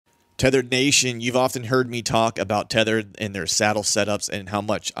Tethered Nation, you've often heard me talk about Tethered and their saddle setups and how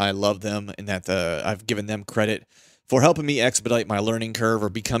much I love them, and that I've given them credit for helping me expedite my learning curve or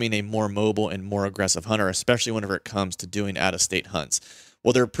becoming a more mobile and more aggressive hunter, especially whenever it comes to doing out-of-state hunts.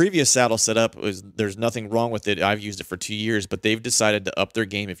 Well, their previous saddle setup there's nothing wrong with it. I've used it for 2 years, but they've decided to up their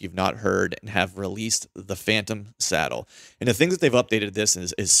game, if you've not heard, and have released the Phantom saddle. And the things that they've updated this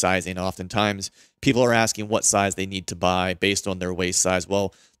is sizing. Oftentimes, people are asking what size they need to buy based on their waist size.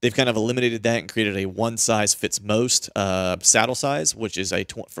 Well, they've kind of eliminated that and created a one-size-fits-most saddle size, which is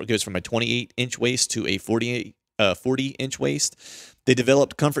goes from a 28-inch waist to a 40-inch waist. They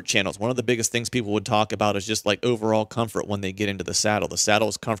developed comfort channels. One of the biggest things people would talk about is just like overall comfort when they get into the saddle. The saddle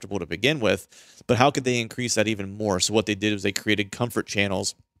is comfortable to begin with, but how could they increase that even more? So what they did is they created comfort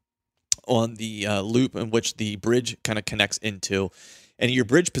channels on the loop in which the bridge kind of connects into. And your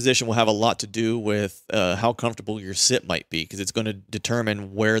bridge position will have a lot to do with how comfortable your sit might be, because it's going to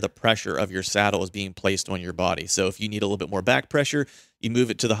determine where the pressure of your saddle is being placed on your body. So if you need a little bit more back pressure, you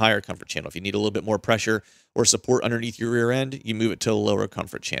move it to the higher comfort channel. If you need a little bit more pressure or support underneath your rear end, you move it to a lower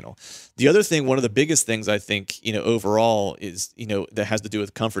comfort channel. The other thing, one of the biggest things I think, overall is, that has to do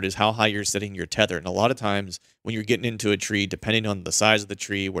with comfort is how high you're setting your tether. And a lot of times when you're getting into a tree, depending on the size of the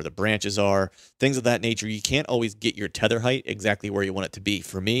tree, where the branches are, things of that nature, you can't always get your tether height exactly where you want it to be.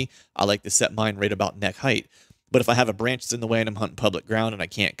 For me, I like to set mine right about neck height. But if I have a branch that's in the way and I'm hunting public ground and I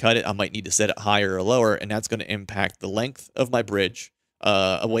can't cut it, I might need to set it higher or lower, and that's going to impact the length of my bridge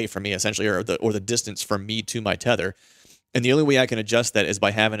away from me, essentially, or the distance from me to my tether. And the only way I can adjust that is by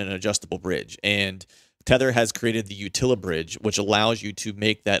having an adjustable bridge. And Tether has created the UtiliBridge, which allows you to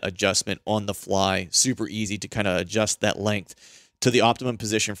make that adjustment on the fly, super easy to kind of adjust that length to the optimum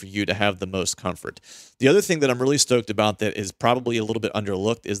position for you to have the most comfort. The other thing that I'm really stoked about that is probably a little bit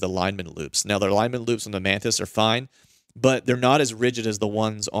underlooked is the lineman loops. Now, the lineman loops on the Mantis are fine, but they're not as rigid as the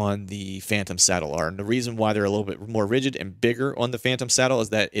ones on the Phantom saddle are. And the reason why they're a little bit more rigid and bigger on the Phantom saddle is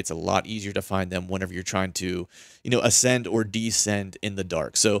that it's a lot easier to find them whenever you're trying to, ascend or descend in the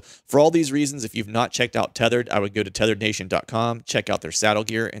dark. So for all these reasons, if you've not checked out Tethered, I would go to tetherednation.com, check out their saddle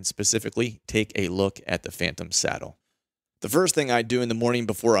gear, and specifically take a look at the Phantom saddle. The first thing I do in the morning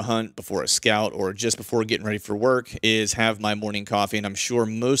before a hunt, before a scout, or just before getting ready for work is have my morning coffee, and I'm sure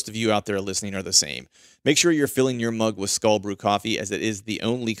most of you out there listening are the same. Make sure you're filling your mug with Skull Brew coffee, as it is the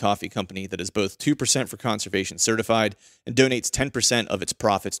only coffee company that is both 2% for conservation certified and donates 10% of its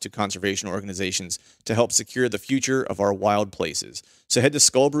profits to conservation organizations to help secure the future of our wild places. So head to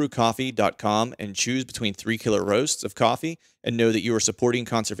skullbrewcoffee.com and choose between 3 killer roasts of coffee and know that you are supporting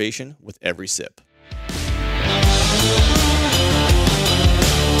conservation with every sip.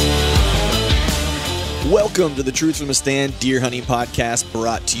 Welcome to the Truth from a Stand Deer Hunting Podcast,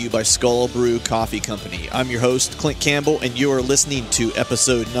 brought to you by Skull Brew Coffee Company. I'm your host, Clint Campbell, and you are listening to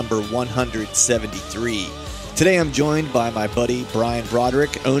episode number 173. Today I'm joined by my buddy Brian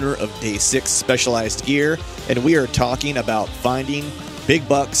Broderick, owner of Day 6 Specialized Gear, and we are talking about finding big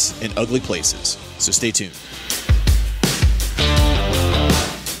bucks in ugly places. So stay tuned.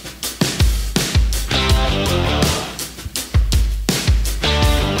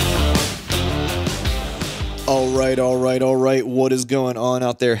 All right. What is going on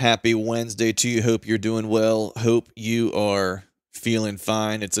out there? Happy Wednesday to you. Hope you're doing well. Hope you are feeling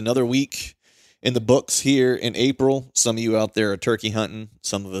fine. It's another week in the books here in April. Some of you out there are turkey hunting.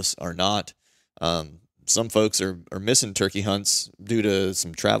 Some of us are not. Some folks are missing turkey hunts due to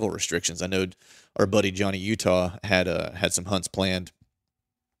some travel restrictions. I know our buddy Johnny Utah had some hunts planned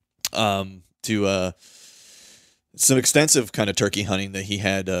to some extensive kind of turkey hunting that he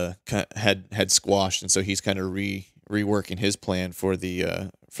had squashed, and so he's kind of reworking his plan for the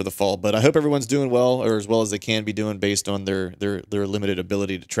fall. But I hope everyone's doing well, or as well as they can be doing, based on their limited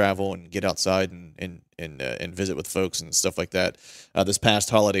ability to travel and get outside and visit with folks and stuff like that. This past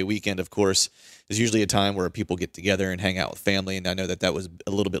holiday weekend, of course, is usually a time where people get together and hang out with family, and I know that was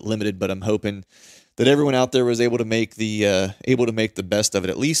a little bit limited, but I'm hoping that everyone out there was able to make the best of it.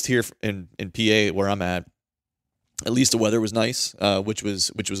 At least here in PA where I'm at. At least the weather was nice, which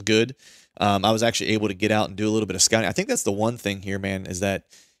was good. I was actually able to get out and do a little bit of scouting. I think that's the one thing here, man, is that,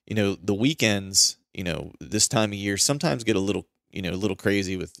 the weekends, this time of year sometimes get a little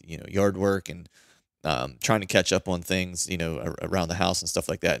crazy with, yard work and trying to catch up on things, around the house and stuff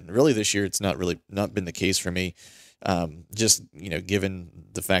like that. And really this year, it's not been the case for me. Just, given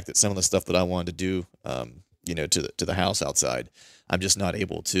the fact that some of the stuff that I wanted to do, to the house outside, I'm just not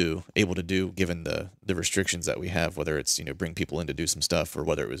able to do, given the restrictions that we have, whether it's, bring people in to do some stuff, or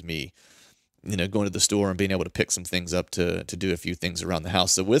whether it was me, going to the store and being able to pick some things up to do a few things around the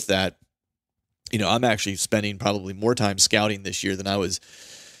house. So with that, I'm actually spending probably more time scouting this year than I was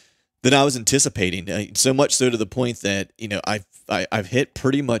than I was anticipating. So much so to the point that I've hit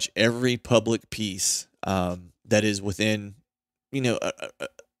pretty much every public piece that is within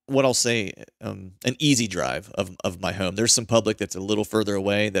what I'll say an easy drive of my home. There's some public that's a little further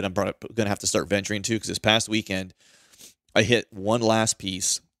away that I'm going to have to start venturing to, because this past weekend I hit one last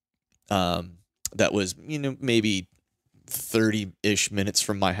piece that was maybe 30-ish minutes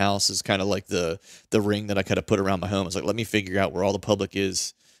from my house. Is kind of like the ring that I kind of put around my home. It's like, let me figure out where all the public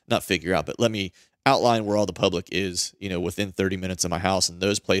is. Not figure out, but let me outline where all the public is, within 30 minutes of my house. And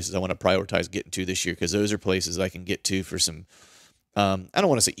those places I want to prioritize getting to this year, because those are places I can get to for some, I don't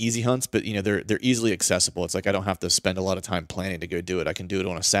want to say easy hunts, but they're easily accessible. It's like I don't have to spend a lot of time planning to go do it. I can do it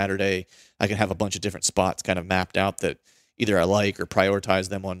on a Saturday. I can have a bunch of different spots kind of mapped out that either I like, or prioritize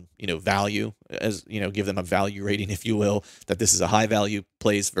them on, value, as, give them a value rating, if you will, that this is a high value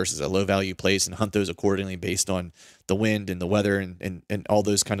place versus a low value place, and hunt those accordingly based on the wind and the weather and all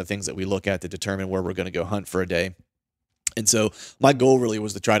those kind of things that we look at to determine where we're going to go hunt for a day. And so my goal really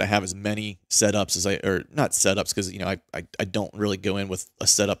was to try to have as many setups or not setups, because, I don't really go in with a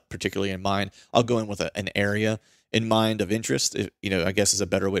setup particularly in mind. I'll go in with an area in mind of interest, I guess is a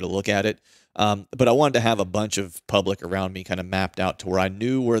better way to look at it. But I wanted to have a bunch of public around me kind of mapped out to where I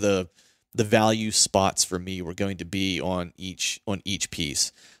knew where the value spots for me were going to be on each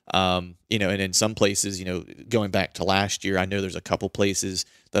piece. And in some places, going back to last year, I know there's a couple places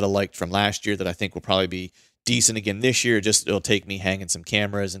that I liked from last year that I think will probably be decent again this year. Just it'll take me hanging some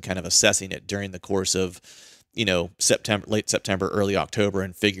cameras and kind of assessing it during the course of, September, late September, early October,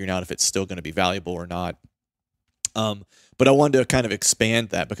 and figuring out if it's still going to be valuable or not. But I wanted to kind of expand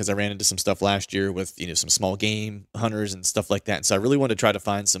that, because I ran into some stuff last year with, some small game hunters and stuff like that. And so I really wanted to try to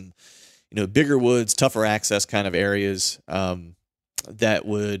find some, bigger woods, tougher access kind of areas, that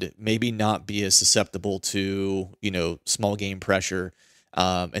would maybe not be as susceptible to, small game pressure,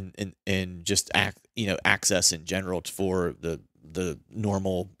 and just access in general for the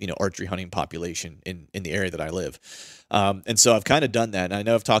normal, archery hunting population in the area that I live. And so I've kind of done that. And I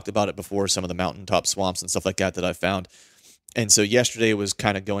know I've talked about it before, some of the mountaintop swamps and stuff like that I found. And so yesterday was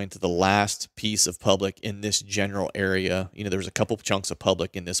kind of going to the last piece of public in this general area. There was a couple chunks of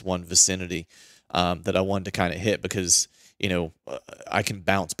public in this one vicinity that I wanted to kind of hit, because, I can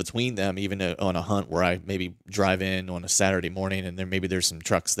bounce between them even on a hunt where I maybe drive in on a Saturday morning and maybe there's some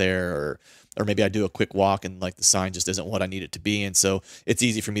trucks there, or maybe I do a quick walk and like the sign just isn't what I need it to be. And so it's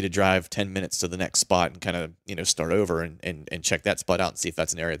easy for me to drive 10 minutes to the next spot and kind of, start over and check that spot out and see if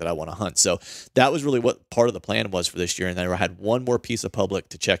that's an area that I want to hunt. So that was really what part of the plan was for this year. And then I had one more piece of public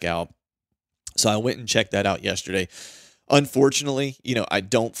to check out. So I went and checked that out yesterday. Unfortunately, I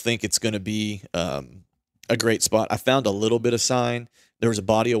don't think it's going to be a great spot. I found a little bit of sign. There was a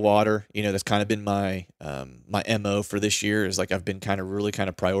body of water, that's kind of been my my MO for this year, is like I've been really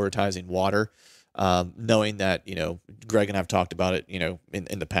prioritizing water, knowing that, Greg and I've talked about it,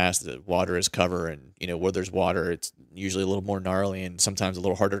 in the past, that water is cover, and, where there's water, it's usually a little more gnarly and sometimes a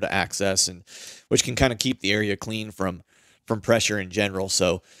little harder to access, and which can kind of keep the area clean from pressure in general.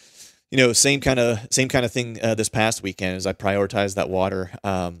 So, same kind of thing this past weekend, as I prioritized that water.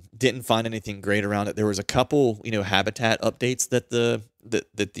 Didn't find anything great around it. There was a couple, habitat updates that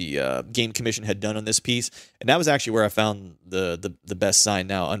the Game Commission had done on this piece, and that was actually where I found the best sign.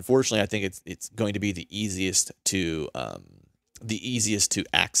 Now, unfortunately, I think it's going to be the easiest to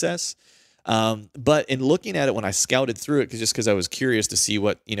access. But in looking at it, when I scouted through it, because I was curious to see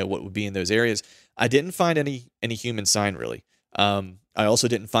what would be in those areas, I didn't find any human sign really. I also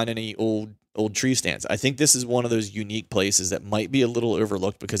didn't find any old tree stands. I think this is one of those unique places that might be a little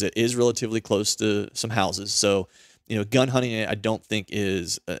overlooked, because it is relatively close to some houses. So, gun hunting, I don't think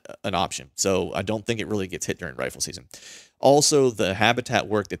is an option. So I don't think it really gets hit during rifle season. Also, the habitat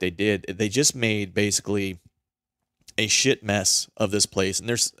work that they did, they just made basically a shit mess of this place. And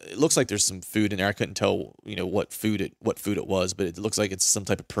it looks like there's some food in there. I couldn't tell, what food it was, but it looks like it's some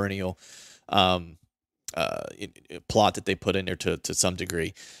type of perennial, plot that they put in there to some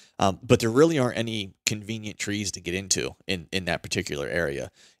degree. But there really aren't any convenient trees to get into in that particular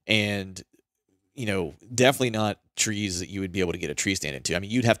area. And, definitely not trees that you would be able to get a tree stand into. I mean,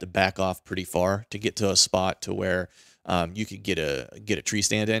 you'd have to back off pretty far to get to a spot to where you could get a tree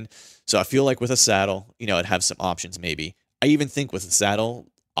stand in. So I feel like with a saddle, I'd have some options maybe. I even think with a saddle,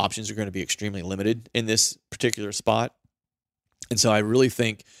 options are going to be extremely limited in this particular spot. And so I really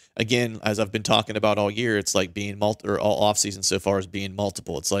think, again, as I've been talking about all year, it's like being all off season so far as being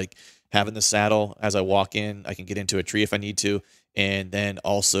multiple. It's like having the saddle as I walk in, I can get into a tree if I need to, and then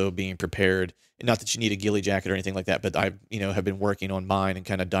also being prepared. And not that you need a ghillie jacket or anything like that, but I, have been working on mine and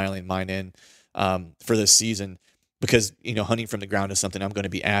kind of dialing mine in for this season. because, hunting from the ground is something I'm going to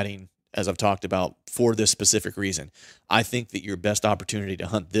be adding, as I've talked about, for this specific reason. I think that your best opportunity to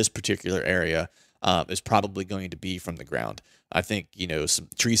hunt this particular area is probably going to be from the ground. I think, some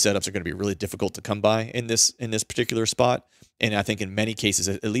tree setups are going to be really difficult to come by in this particular spot. And I think in many cases,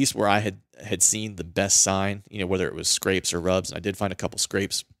 at least where I had seen the best sign, whether it was scrapes or rubs, and I did find a couple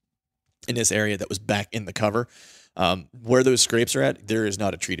scrapes in this area that was back in the cover. Where those scrapes are at, there is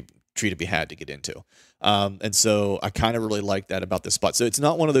not a tree to be had to get into. And so I kind of really like that about this spot. So it's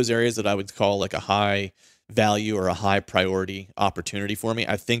not one of those areas that I would call like a high value or a high priority opportunity for me.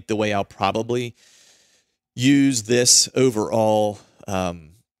 I think the way I'll probably use this overall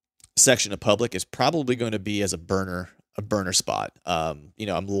section of public is probably going to be as a burner spot.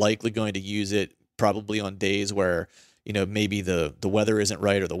 I'm likely going to use it probably on days where, maybe the weather isn't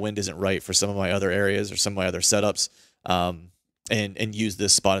right or the wind isn't right for some of my other areas or some of my other setups. And use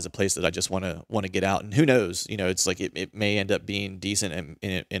this spot as a place that I just want to get out. And who knows, it's like it may end up being decent and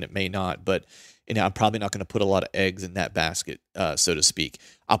it may not, but I'm probably not going to put a lot of eggs in that basket, so to speak.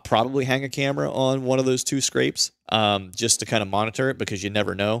 I'll probably hang a camera on one of those two scrapes, just to kind of monitor it, because you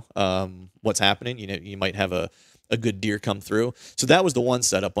never know, what's happening. You might have a good deer come through. So that was the one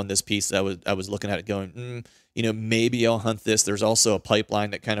setup on this piece that I was looking at it going, maybe I'll hunt this. There's also a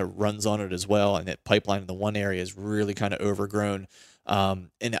pipeline that kind of runs on it as well. And that pipeline in the one area is really kind of overgrown.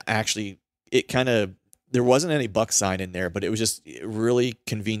 And actually there wasn't any buck sign in there, but it was just really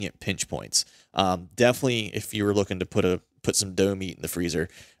convenient pinch points. Definitely if you were looking to put some doe meat in the freezer,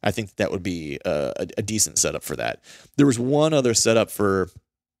 I think that would be a decent setup for that. There was one other setup for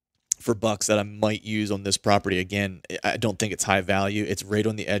bucks that I might use on this property. Again, I don't think it's high value. It's right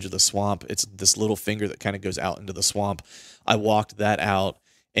on the edge of the swamp. It's this little finger that kind of goes out into the swamp. I walked that out,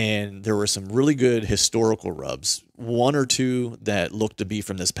 and there were some really good historical rubs. One or two that looked to be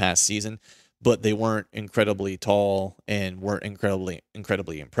from this past season, but they weren't incredibly tall and weren't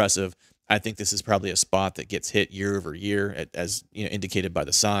incredibly impressive. I think this is probably a spot that gets hit year over year, as indicated by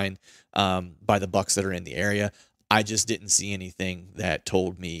the sign, by the bucks that are in the area. I just didn't see anything that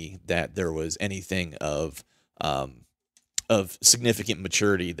told me that there was anything of significant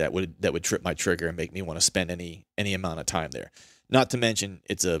maturity that would trip my trigger and make me want to spend any amount of time there. Not to mention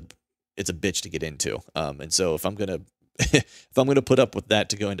it's a bitch to get into. And so if I'm gonna put up with that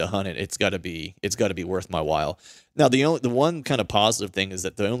to go into hunting, it's got to be worth my while. Now the one kind of positive thing is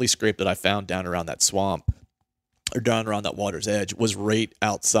that the only scrape that I found down around that swamp or down around that water's edge was right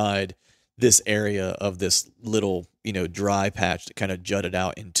outside this area of this little, dry patch that kind of jutted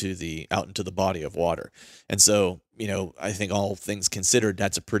out into the body of water. And so, I think all things considered,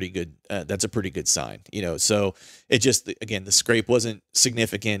 that's a pretty good sign, so it just, again, the scrape wasn't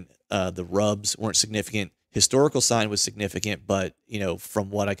significant. The rubs weren't significant. Historical sign was significant, but, from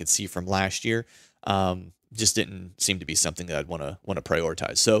what I could see from last year, just didn't seem to be something that I'd want to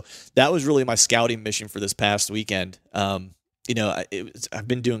prioritize. So that was really my scouting mission for this past weekend. I've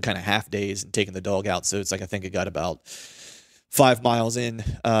been doing kind of half days and taking the dog out. So it's like, I think I got about 5 miles in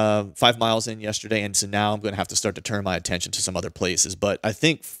yesterday. And so now I'm going to have to start to turn my attention to some other places. But I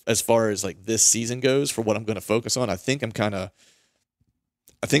think as far as like this season goes, for what I'm going to focus on, I think I'm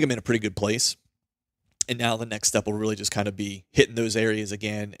in a pretty good place. And now the next step will really just kind of be hitting those areas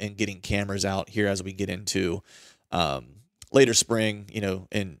again and getting cameras out here as we get into, later spring,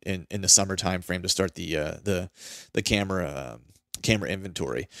 in the summer time frame to start the camera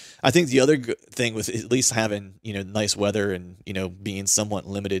inventory. I think the other thing with at least having nice weather and being somewhat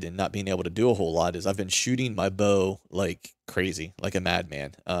limited and not being able to do a whole lot is I've been shooting my bow like crazy, like a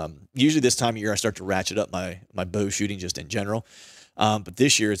madman. Usually this time of year I start to ratchet up my bow shooting just in general, but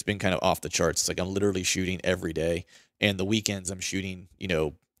this year it's been kind of off the charts. It's like I'm literally shooting every day, and the weekends I'm shooting.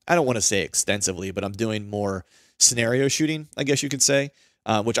 I don't want to say extensively, but I'm doing more scenario shooting, I guess you could say,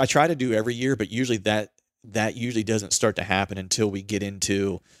 which I try to do every year, but usually that usually doesn't start to happen until we get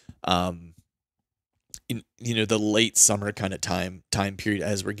into, the late summer kind of time period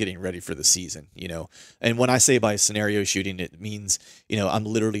as we're getting ready for the season, And when I say by scenario shooting, it means, I'm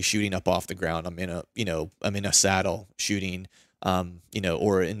literally shooting up off the ground. I'm in a saddle shooting,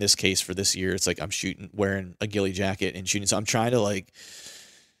 or in this case for this year, it's like I'm wearing a ghillie jacket and shooting. So I'm trying to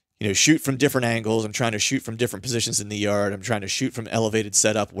shoot from different angles. I'm trying to shoot from different positions in the yard. I'm trying to shoot from elevated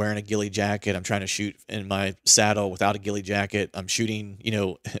setup wearing a ghillie jacket. I'm trying to shoot in my saddle without a ghillie jacket. I'm shooting,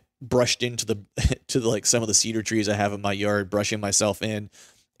 brushed into like some of the cedar trees I have in my yard, brushing myself in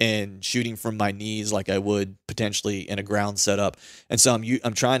and shooting from my knees like I would potentially in a ground setup. And so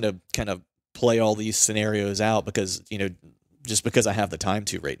I'm trying to kind of play all these scenarios out because, just because I have the time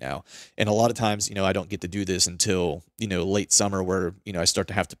to right now. And a lot of times, I don't get to do this until, late summer where, I start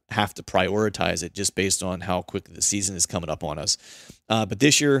to have to prioritize it just based on how quickly the season is coming up on us. But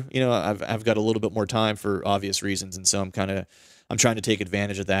this year, I've got a little bit more time for obvious reasons. And so I'm trying to take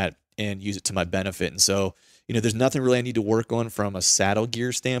advantage of that and use it to my benefit. And so, there's nothing really I need to work on from a saddle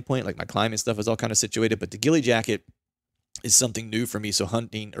gear standpoint. Like my climbing stuff is all kind of situated, but the ghillie jacket is something new for me. So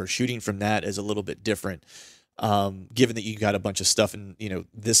hunting or shooting from that is a little bit different. Given that you got a bunch of stuff and,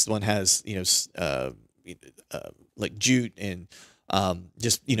 this one has, like jute and,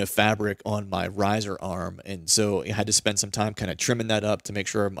 just, fabric on my riser arm. And so I had to spend some time kind of trimming that up to make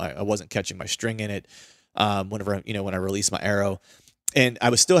sure I wasn't catching my string in it. Whenever, when I released my arrow. And I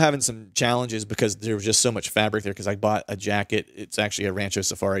was still having some challenges because there was just so much fabric there because I bought a jacket. It's actually a Rancho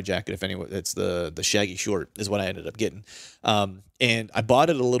Safari jacket. If anyone, it's the Shaggy Short is what I ended up getting. And I bought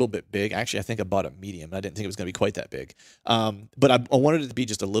it a little bit big. Actually, I think I bought a medium. I didn't think it was going to be quite that big. But I wanted it to be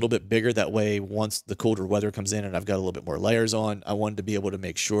just a little bit bigger. That way, once the colder weather comes in and I've got a little bit more layers on, I wanted to be able to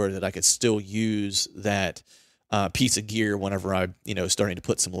make sure that I could still use that piece of gear whenever I, starting to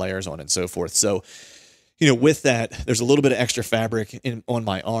put some layers on and so forth. So, with that, there's a little bit of extra fabric on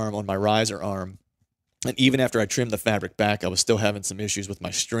my arm, on my riser arm. And even after I trimmed the fabric back, I was still having some issues with my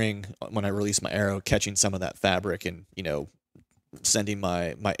string when I released my arrow, catching some of that fabric and, sending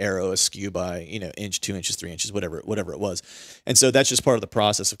my arrow askew by, inch, 2 inches, 3 inches, whatever it was. And so that's just part of the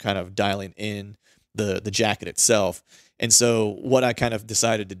process of kind of dialing in the jacket itself. And so what I kind of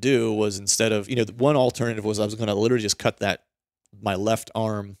decided to do was instead of, one alternative was I was going to literally just cut my left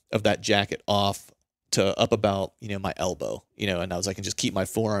arm of that jacket off to up about, my elbow, and I was like, and just keep my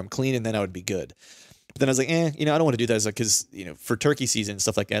forearm clean and then I would be good. But then I was like, I don't want to do that. It's like, cause for turkey season and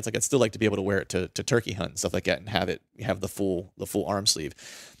stuff like that, it's like, I'd still like to be able to wear it to turkey hunt and stuff like that and have the full arm sleeve.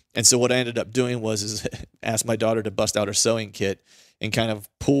 And so what I ended up doing was asked my daughter to bust out her sewing kit and kind of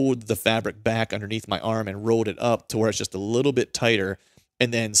pulled the fabric back underneath my arm and rolled it up to where it's just a little bit tighter,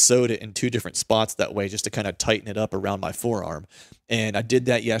 and then sewed it in 2 different spots that way just to kind of tighten it up around my forearm. And I did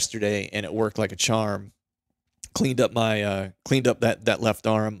that yesterday and it worked like a charm. Cleaned up that left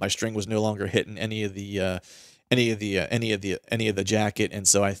arm. My string was no longer hitting any of the jacket. And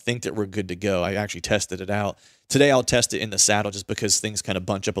so I think that we're good to go. I actually tested it out. Today I'll test it in the saddle just because things kind of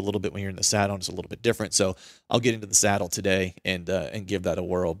bunch up a little bit when you're in the saddle and it's a little bit different. So I'll get into the saddle today and give that a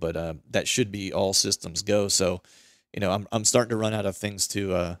whirl, but that should be all systems go. So, I'm starting to run out of things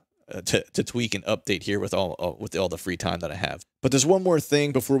to tweak and update here with all the free time that I have. But there's one more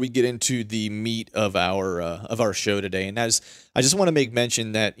thing before we get into the meat of our show today, and that is I just want to make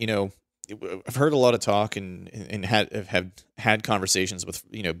mention that I've heard a lot of talk and have had conversations with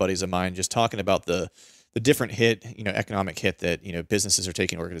buddies of mine just talking about the different hit, economic hit that, businesses are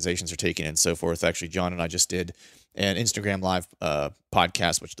taking, organizations are taking, and so forth. Actually, John and I just did an Instagram live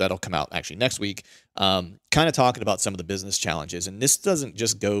podcast, which that'll come out actually next week, kind of talking about some of the business challenges. And this doesn't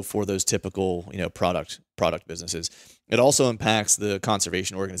just go for those typical, product businesses. It also impacts the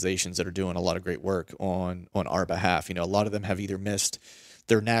conservation organizations that are doing a lot of great work on our behalf. A lot of them have either missed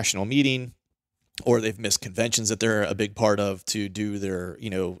their national meeting, or they've missed conventions that they're a big part of to do their,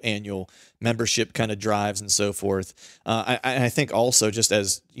 annual membership kind of drives and so forth. I think also just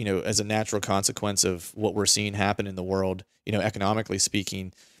as a natural consequence of what we're seeing happen in the world, economically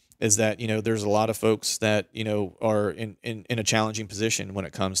speaking, is that, there's a lot of folks that, are in a challenging position when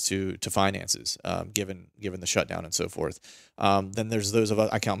it comes to finances, given the shutdown and so forth. Then there's those of us,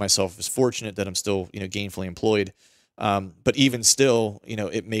 I count myself as fortunate that I'm still, gainfully employed. But even still,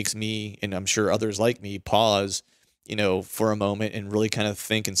 it makes me, and I'm sure others like me, pause, for a moment and really kind of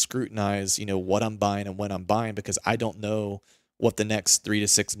think and scrutinize, what I'm buying and when I'm buying, because I don't know what the next 3 to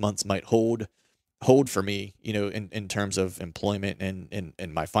 6 months might hold for me, in terms of employment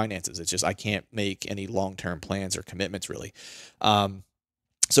and my finances. It's just, I can't make any long-term plans or commitments really.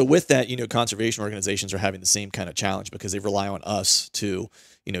 So with that, conservation organizations are having the same kind of challenge because they rely on us to,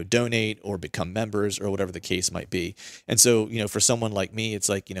 donate or become members or whatever the case might be. And so, for someone like me, it's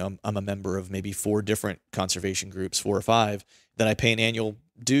like, I'm a member of maybe 4 different conservation groups, 4 or 5 that I pay an annual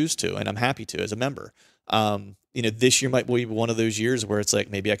dues to, and I'm happy to as a member. This year might be one of those years where it's like,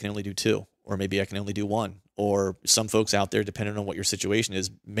 maybe I can only do 2, or maybe I can only do 1, or some folks out there, depending on what your situation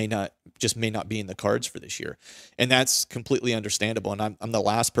is, may not be in the cards for this year. And that's completely understandable. And I'm the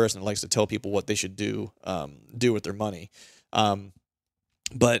last person that likes to tell people what they should do with their money.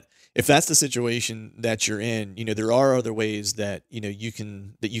 But if that's the situation that you're in, there are other ways that, you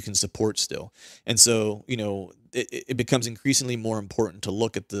can support still. And so, it becomes increasingly more important to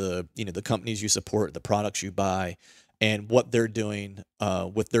look at the companies you support, the products you buy, and what they're doing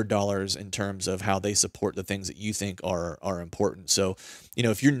with their dollars in terms of how they support the things that you think are important. So,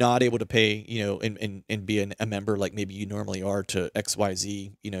 if you're not able to pay, and be a member like maybe you normally are to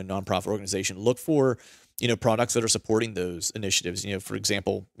XYZ, nonprofit organization, look for, products that are supporting those initiatives. For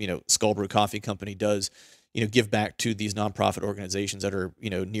example, Skull Brew Coffee Company does, give back to these nonprofit organizations that are,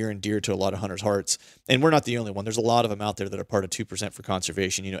 near and dear to a lot of hunters' hearts. And we're not the only one. There's a lot of them out there that are part of 2% for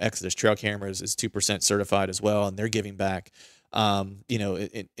Conservation. Exodus Trail Cameras is 2% certified as well, and they're giving back, to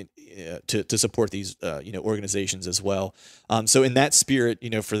support these, organizations as well. So in that spirit,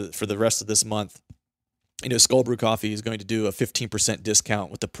 for the rest of this month, Skull Brew Coffee is going to do a 15%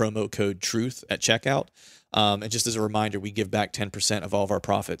 discount with the promo code TRUTH at checkout. And just as a reminder, we give back 10% of all of our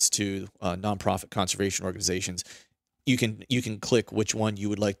profits to nonprofit conservation organizations. You can click which one you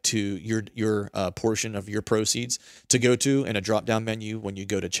would like to your portion of your proceeds to go to in a drop down menu when you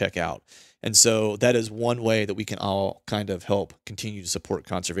go to checkout. And so that is one way that we can all kind of help continue to support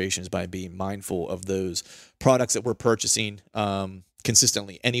conservation, is by being mindful of those products that we're purchasing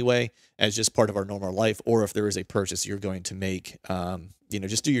consistently anyway, as just part of our normal life, or if there is a purchase you're going to make,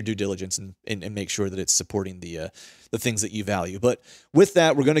 just do your due diligence and make sure that it's supporting the things that you value. But with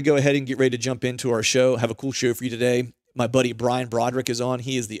that, we're going to go ahead and get ready to jump into our show. Have a cool show for you today. My buddy Brian Broderick is on.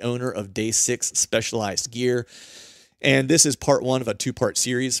 He is the owner of Day 6 Specialized Gear, and this is part 1 of a 2-part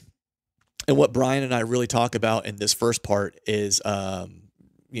series. And what Brian and I really talk about in this first part is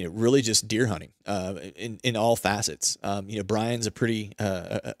really just deer hunting in all facets. Brian's a pretty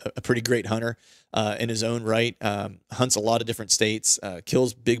great hunter in his own right. Hunts a lot of different states,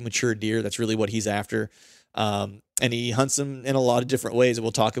 kills big mature deer. That's really what he's after. And he hunts them in a lot of different ways. And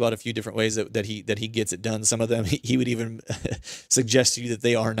we'll talk about a few different ways that he gets it done. Some of them he would even suggest to you that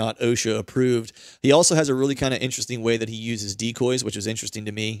they are not OSHA approved. He also has a really kind of interesting way that he uses decoys, which is interesting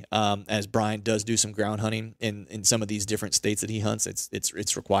to me. As Brian does do some ground hunting in some of these different states that he hunts,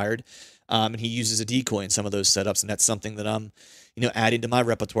 it's required. And he uses a decoy in some of those setups, and that's something that I'm adding to my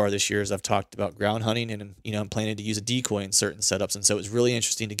repertoire this year, as I've talked about ground hunting, and I'm planning to use a decoy in certain setups. And so it's really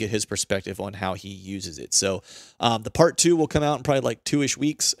interesting to get his perspective on how he uses it. So the part 2 will come out in probably like 2-ish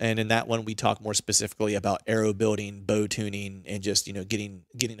weeks, and in that one we talk more specifically about arrow building, bow tuning, and just getting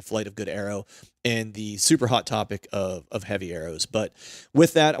a flight of good arrow, and the super hot topic of heavy arrows. But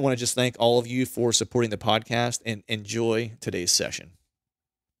with that, I want to just thank all of you for supporting the podcast, and enjoy today's session.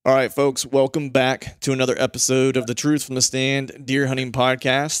 All right, folks, welcome back to another episode of the Truth from the Stand Deer Hunting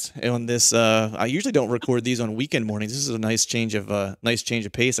Podcast. And on this, I usually don't record these on weekend mornings. This is a nice change of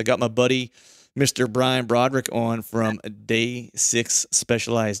pace. I got my buddy, Mr. Brian Broderick, on from Day 6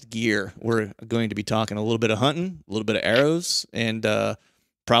 Specialized Gear. We're going to be talking a little bit of hunting, a little bit of arrows, and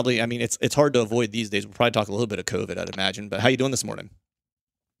probably, it's hard to avoid these days. We'll probably talk a little bit of COVID, I'd imagine. But how you doing this morning?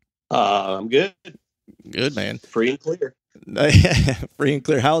 I'm good. Good, man. Free and clear. Free and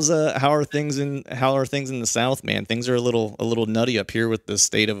clear. How are things in the South, man? Things are a little nutty up here with the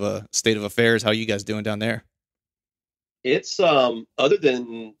state of affairs. How are you guys doing down there? It's other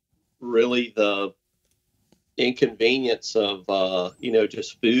than really the inconvenience of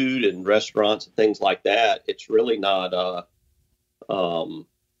just food and restaurants and things like that, it's really not that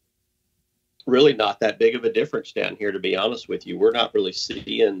big of a difference down here, to be honest with you. We're not really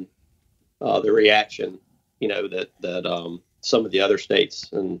seeing the reaction that some of the other states,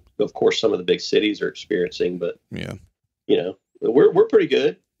 and of course some of the big cities, are experiencing. But yeah, we're pretty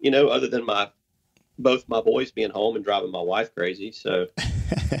good, other than both my boys being home and driving my wife crazy. So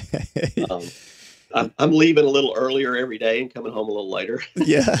I'm leaving a little earlier every day and coming home a little later.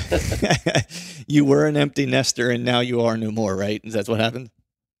 Yeah. You were an empty nester, and now you are no more, right? Is that what happened?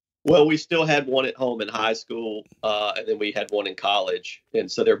 Well, we still had one at home in high school, and then we had one in college,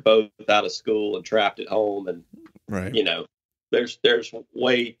 and so they're both out of school and trapped at home. And right, there's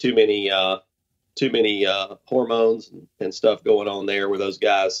way too many hormones and stuff going on there, where those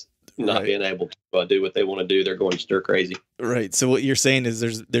guys not being able to do what they want to do, they're going stir crazy. Right. So what you're saying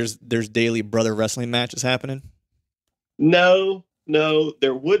is there's daily brother wrestling matches happening? No,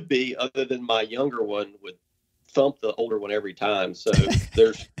 there would be, other than my younger one would thump the older one every time. So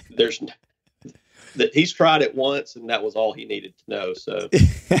there's that he's tried it once, and that was all he needed to know. So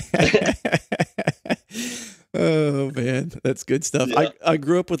oh man, that's good stuff. Yeah. I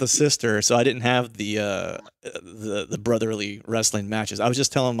grew up with a sister, so I didn't have the brotherly wrestling matches. I was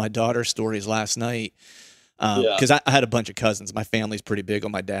just telling my daughter stories last night, because I had a bunch of cousins. My family's pretty big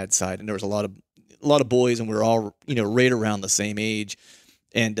on my dad's side, and there was a lot of boys, and we were all right around the same age.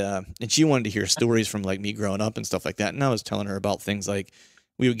 And she wanted to hear stories from like me growing up and stuff like that. And I was telling her about things like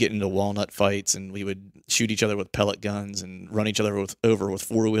we would get into walnut fights, and we would shoot each other with pellet guns and run each other over with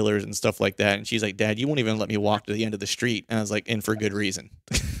four-wheelers and stuff like that. And she's like, Dad, you won't even let me walk to the end of the street. And I was like, and for good reason.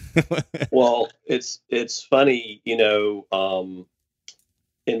 Well, it's funny, on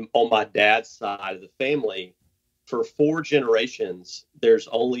my dad's side of the family, for 4 generations, there's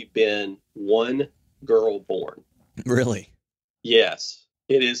only been one girl born. Really? Yes.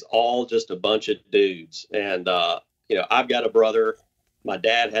 It is all just a bunch of dudes. And, I've got a brother. My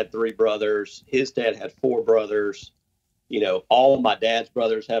dad had 3 brothers. His dad had 4 brothers. All my dad's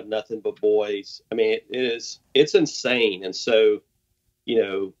brothers have nothing but boys. I mean, it's insane. And so,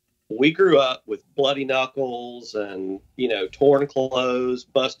 we grew up with bloody knuckles and, torn clothes,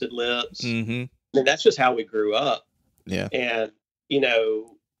 busted lips. Mm-hmm. I mean, that's just how we grew up. Yeah. And,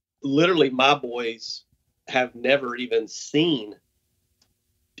 literally my boys have never even seen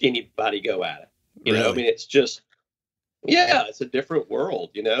anybody go at it. Really? I mean, it's just, it's a different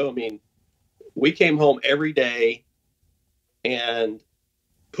world, I mean, we came home every day and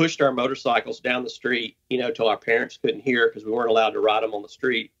pushed our motorcycles down the street, till our parents couldn't hear, because we weren't allowed to ride them on the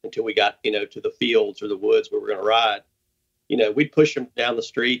street until we got, to the fields or the woods where we're going to ride. We'd push them down the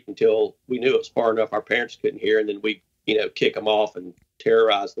street until we knew it was far enough our parents couldn't hear, and then we'd, kick them off and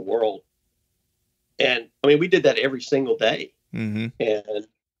terrorize the world. And I mean, we did that every single day. Mm-hmm. And,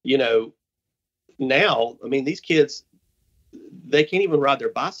 now, I mean, these kids, they can't even ride their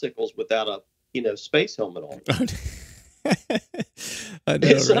bicycles without a, space helmet on. I know,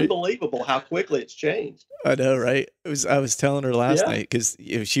 it's right? unbelievable how quickly it's changed. I know, right? I was telling her last night, because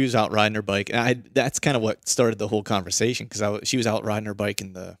she was out riding her bike, and that's kind of what started the whole conversation, because she was out riding her bike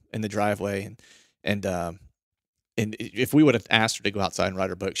in the driveway, and if we would have asked her to go outside and ride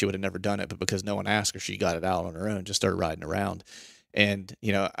her bike, she would have never done it. But because no one asked her, she got it out on her own, just started riding around. And,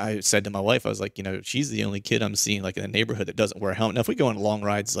 I said to my wife, I was like, she's the only kid I'm seeing like in the neighborhood that doesn't wear a helmet. Now, if we go on long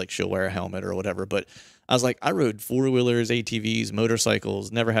rides, like she'll wear a helmet or whatever. But I was like, I rode 4-wheelers, ATVs, motorcycles,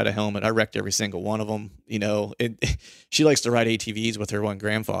 never had a helmet. I wrecked every single one of them. She likes to ride ATVs with her one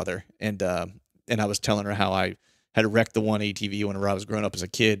grandfather. And I was telling her how I had wrecked the one ATV whenever I was growing up as a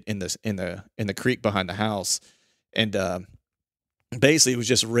kid in the creek behind the house. And, basically, it was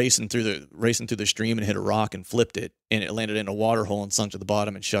just racing through the stream and hit a rock and flipped it, and it landed in a water hole and sunk to the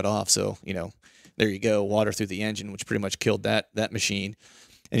bottom and shut off. So, there you go, water through the engine, which pretty much killed that machine.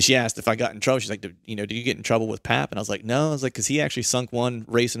 And she asked if I got in trouble. She's like, did you get in trouble with Pap? And I was like, no. I was like, because he actually sunk one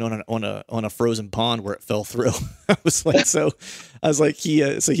racing on a frozen pond where it fell through. I was like, so I was like, he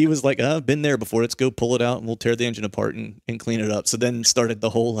was like, I've been there before. Let's go pull it out and we'll tear the engine apart and clean it up. So then started the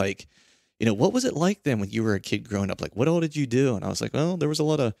whole like, what was it like then when you were a kid growing up? Like, what all did you do? And I was like, well, there was a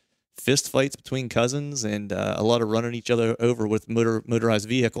lot of fist fights between cousins and a lot of running each other over with motorized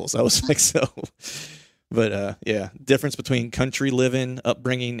vehicles. I was like, so, but difference between country living,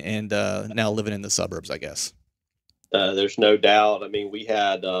 upbringing, and now living in the suburbs, I guess. There's no doubt. I mean, we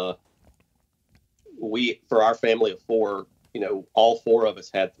had, for our family of 4, all 4 of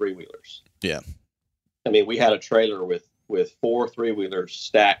us had 3-wheelers. Yeah. I mean, we had a trailer with 4 3-wheelers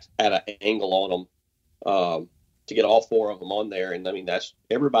stacked at an angle on them to get all 4 of them on there. And I mean,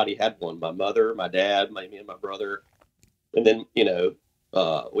 everybody had one. My mother, my dad, me and my brother. And then,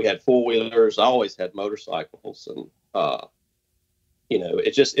 we had 4-wheelers. I always had motorcycles. And,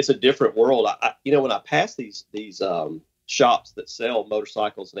 it's a different world. When I pass these shops that sell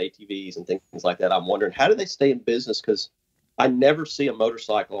motorcycles and ATVs and things like that, I'm wondering, how do they stay in business? Because I never see a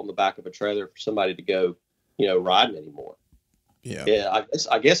motorcycle on the back of a trailer for somebody to go, riding anymore. Yeah.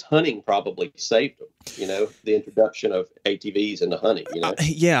 I guess hunting probably saved them, the introduction of ATVs into hunting,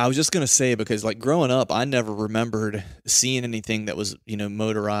 I was just going to say, because like growing up, I never remembered seeing anything that was,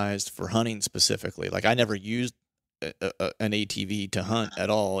 motorized for hunting specifically. Like I never used an ATV to hunt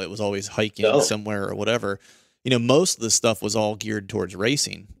at all. It was always hiking somewhere or whatever. Most of the stuff was all geared towards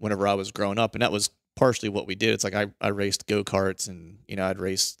racing whenever I was growing up. And that was partially what we did. It's like I raced go-karts and, I'd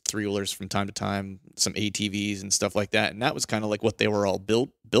race 3-wheelers from time to time, some ATVs and stuff like that. And that was kind of like what they were all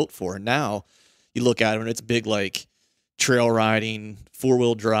built for. And now you look at it and it's big, like trail riding,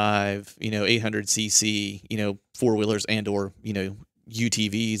 4-wheel drive, 800cc, 4-wheelers and or,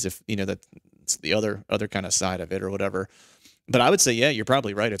 UTVs, if, that's the other kind of side of it or whatever. But I would say, yeah, you're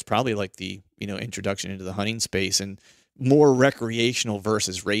probably right. It's probably like the, introduction into the hunting space, and more recreational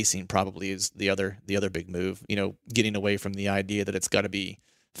versus racing probably is the other big move, getting away from the idea that it's got to be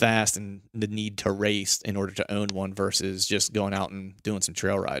fast and the need to race in order to own one versus just going out and doing some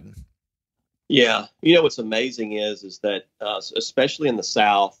trail riding. Yeah. What's amazing is that, especially in the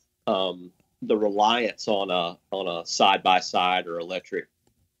South, the reliance on a side-by-side or electric,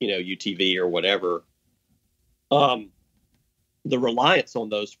 UTV or whatever, the reliance on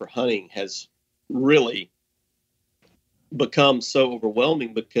those for hunting has really become so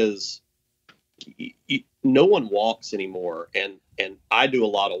overwhelming because no one walks anymore, and I do a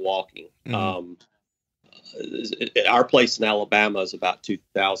lot of walking. Our place in Alabama is about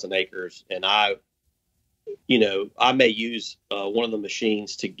 2,000 acres, and I may use one of the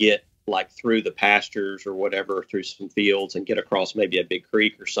machines to get like through the pastures or whatever, through some fields, and get across maybe a big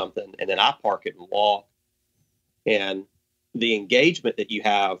creek or something, and then I park it and walk. And the engagement that you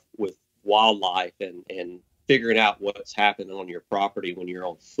have with wildlife and figuring out what's happening on your property when you're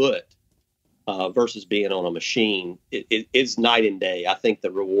on foot versus being on a machine, it's night and day. I think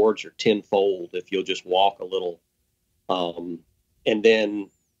the rewards are tenfold if you'll just walk a little. And then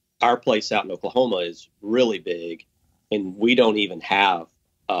our place out in Oklahoma is really big, and we don't even have,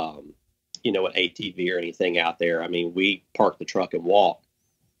 an ATV or anything out there. I mean, we park the truck and walk.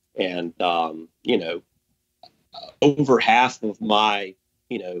 And, over half of my,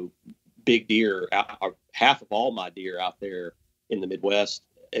 big deer, half of all my deer out there in the Midwest,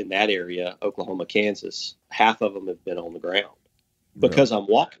 in that area, Oklahoma, Kansas, half of them have been on the ground because I'm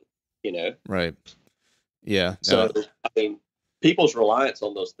walking, Right. Yeah. So, I mean, people's reliance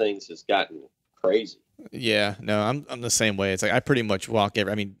on those things has gotten crazy. Yeah, no, I'm the same way. It's like I pretty much walk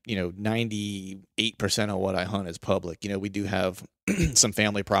 98% of what I hunt is public. We do have some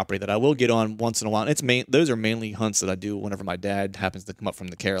family property that I will get on once in a while. Those are mainly hunts that I do whenever my dad happens to come up from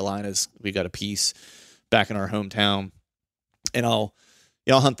the Carolinas. We got a piece back in our hometown, and I'll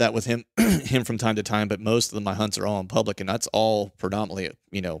hunt that with him him from time to time. But most of my hunts are all in public, and that's all predominantly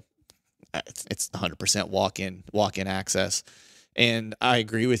it's 100% walk-in access. And I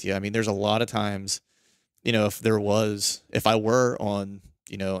agree with you. I mean, there's a lot of times, if I were on,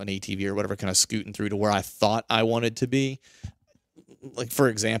 an ATV or whatever, kind of scooting through to where I thought I wanted to be, like, for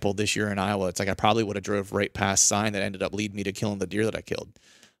example, this year in Iowa, it's like I probably would have drove right past sign that ended up leading me to killing the deer that I killed.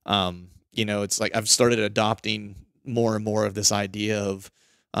 It's like I've started adopting more and more of this idea of,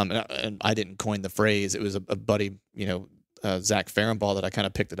 and I didn't coin the phrase. It was a buddy, Zach Farrenball, that I kind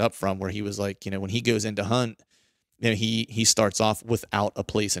of picked it up from, where he was like, when he goes into hunt, he starts off without a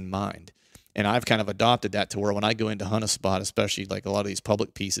place in mind. And I've kind of adopted that to where when I go into hunt a spot, especially like a lot of these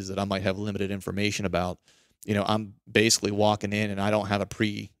public pieces that I might have limited information about, I'm basically walking in and I don't have a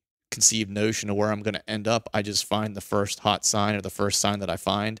preconceived notion of where I'm going to end up. I just find the first hot sign or the first sign that I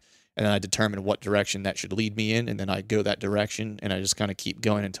find, and then I determine what direction that should lead me in, and then I go that direction, and I just kind of keep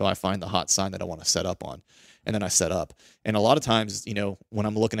going until I find the hot sign that I want to set up on. And then I set up. And a lot of times, when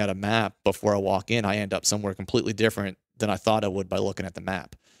I'm looking at a map before I walk in, I end up somewhere completely different than I thought I would by looking at the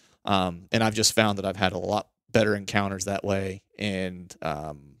map. And I've just found that I've had a lot better encounters that way, and,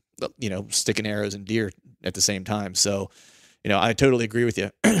 sticking arrows and deer at the same time. So, I totally agree with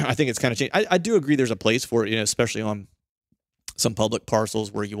you. I think it's kind of changed. I do agree there's a place for it, especially on some public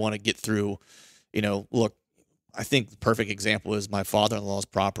parcels where you want to get through, look, I think the perfect example is my father-in-law's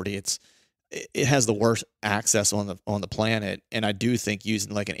property. It has the worst access on the planet, and I do think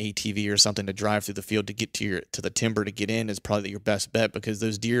using like an ATV or something to drive through the field to get to the timber to get in is probably your best bet, because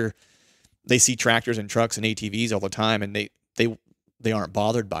those deer, they see tractors and trucks and ATVs all the time, and they aren't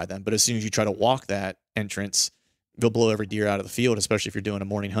bothered by them. But as soon as you try to walk that entrance, they'll blow every deer out of the field, especially if you're doing a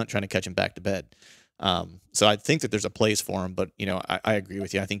morning hunt trying to catch them back to bed. So I think that there's a place for them, but I agree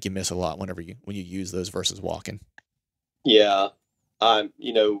with you. I think you miss a lot when you use those versus walking. Yeah,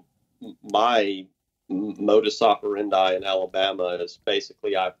 my modus operandi in Alabama is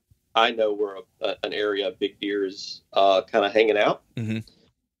basically I know where an area of big deer is kind of hanging out,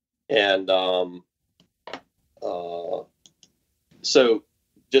 and so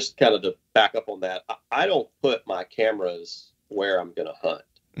just kind of to back up on that, I don't put my cameras where I'm going to hunt.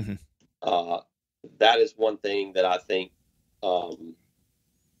 That is one thing that I think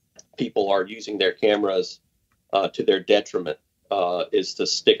people are using their cameras to their detriment. Is to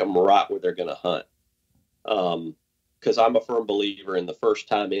stick them right where they're going to hunt. Because I'm a firm believer in the first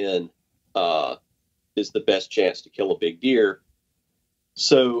time in is the best chance to kill a big deer.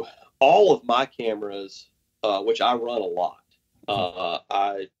 So all of my cameras, which I run a lot,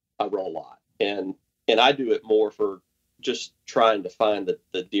 I run a lot, and I do it more for just trying to find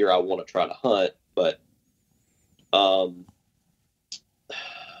the deer I want to try to hunt. But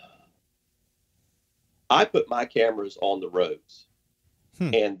I put my cameras on the roads,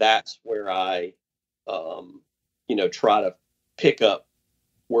 and that's where I, try to pick up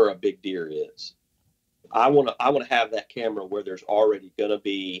where a big deer is. I want to have that camera where there's already going to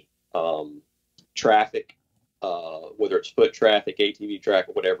be traffic, whether it's foot traffic, ATV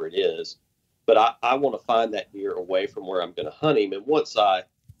traffic, whatever it is. But I want to find that deer away from where I'm going to hunt him. And once I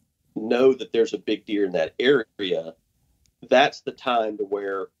know that there's a big deer in that area, that's the time to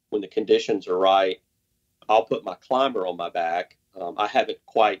where, when the conditions are right, I'll put my climber on my back. I haven't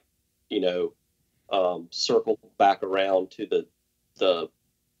quite, circled back around to the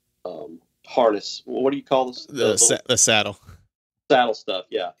harness. What do you call this? The saddle. Saddle stuff.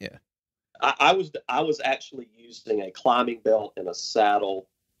 Yeah. Yeah. I was actually using a climbing belt and a saddle,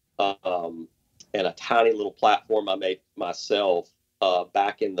 and a tiny little platform I made myself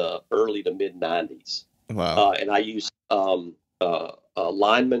back in the early to mid '90s. Wow. And I used a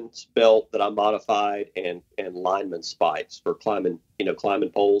lineman's belt that I modified, and lineman spikes for climbing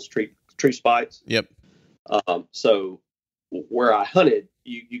poles, tree spikes. Yep. So where I hunted,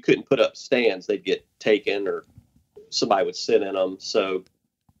 you couldn't put up stands; they'd get taken, or somebody would sit in them. So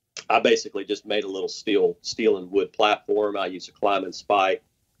I basically just made a little steel and wood platform. I used a climbing spike,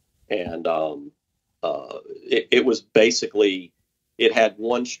 and it was basically, it had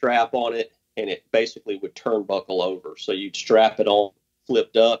one strap on it, and it basically would turnbuckle over. So you'd strap it on,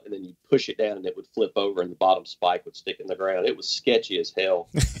 flipped up, and then you'd push it down, and it would flip over, and the bottom spike would stick in the ground. It was sketchy as hell.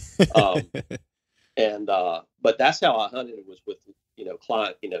 But that's how I hunted. It was with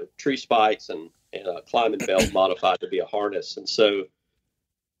tree spikes and a climbing belt modified to be a harness. And so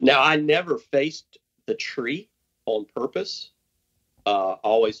now I never faced the tree on purpose.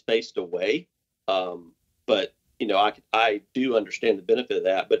 Always faced away. But I do understand the benefit of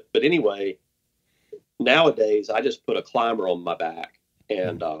that. But anyway, nowadays I just put a climber on my back,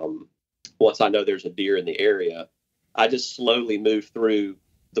 and once I know there's a deer in the area, I just slowly move through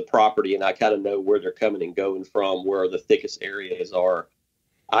the property, and I kind of know where they're coming and going from, where the thickest areas are.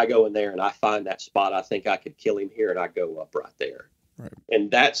 I go in there and I find that spot. I think I could kill him here, and I go up right there. Right. And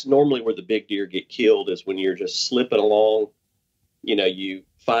that's normally where the big deer get killed, is when you're just slipping along. You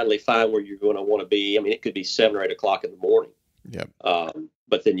finally find where you're going to want to be. I mean, it could be 7 or 8 o'clock in the morning. Yep.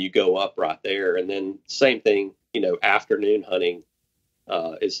 But then you go up right there. And then same thing, afternoon hunting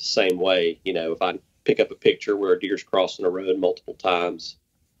is the same way. If I pick up a picture where a deer's crossing a road multiple times,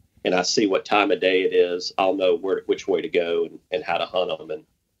 and I see what time of day it is, I'll know which way to go and how to hunt them. And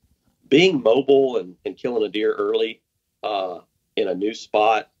being mobile and killing a deer early in a new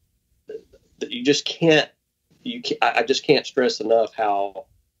spot, you just can't. I just can't stress enough how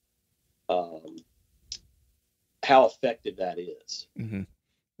effective that is. Mm-hmm.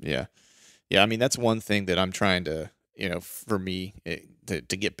 Yeah. I mean, that's one thing that I'm trying to, for me to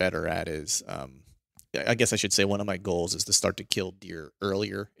get better at is, I guess I should say one of my goals is to start to kill deer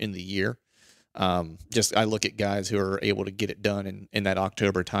earlier in the year. I look at guys who are able to get it done in that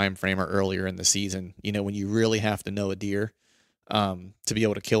October time frame or earlier in the season, when you really have to know a deer to be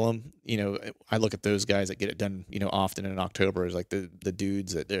able to kill them. I look at those guys that get it done, often in October, as like the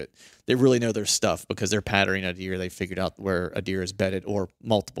dudes that they really know their stuff, because they're patterning a deer. They figured out where a deer is bedded, or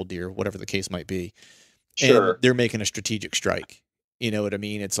multiple deer, whatever the case might be. Sure. And they're making a strategic strike. You know what I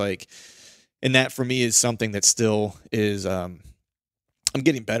mean? It's like, and that for me is something that still is, I'm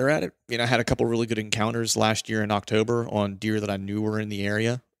getting better at it. I had a couple really good encounters last year in October on deer that I knew were in the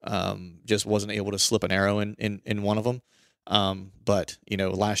area. Just wasn't able to slip an arrow in one of them. But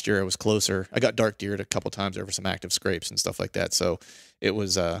last year I was closer. I got dark deered a couple times over some active scrapes and stuff like that. So it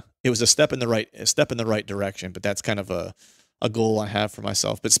was a step in the right direction, but that's kind of a goal I have for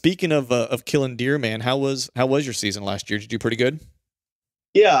myself. But speaking of killing deer, man, how was your season last year? Did you do pretty good?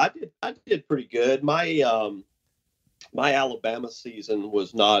 Yeah, I did pretty good. My Alabama season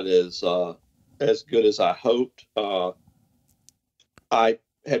was not as good as I hoped. I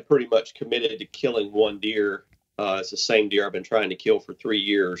had pretty much committed to killing one deer. It's the same deer I've been trying to kill for 3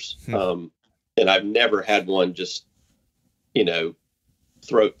 years. And I've never had one just,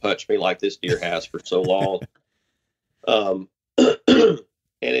 throat punch me like this deer has for so long. And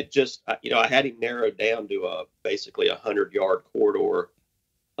it just, I had him narrowed down to basically 100-yard corridor.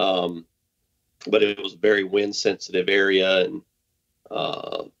 But it was a very wind sensitive area. And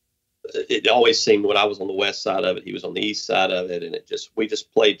it always seemed when I was on the west side of it, he was on the east side of it. And we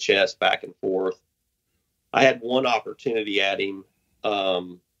just played chess back and forth. I had one opportunity at him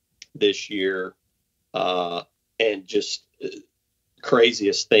this year, and just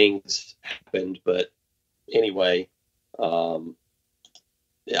craziest things happened. But anyway, I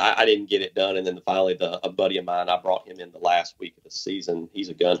didn't get it done. And then finally, a buddy of mine, I brought him in the last week of the season. He's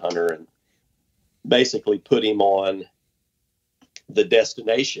a gun hunter, and basically put him on the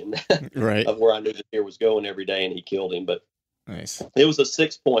destination right. of where I knew the deer was going every day, and he killed him. But nice. It was a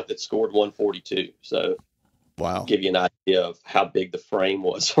 6-point that scored 142. So wow, give you an idea of how big the frame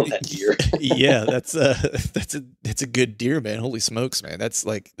was on that deer. Yeah, that's a good deer, man. Holy smokes, man. That's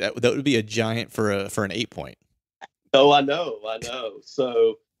like that would be a giant for an 8-point. Oh, I know.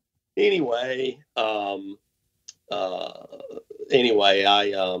 So anyway, uh, anyway, uh,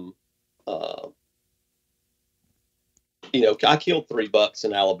 I killed 3 bucks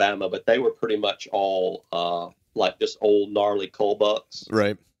in Alabama, but they were pretty much all like just old gnarly cull bucks.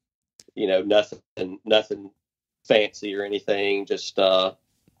 Right. Nothing fancy or anything. Just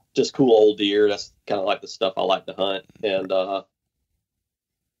cool old deer. That's kind of like the stuff I like to hunt. And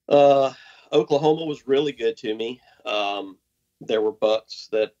Oklahoma was really good to me. There were bucks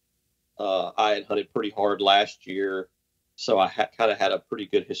that I had hunted pretty hard last year, so I kind of had a pretty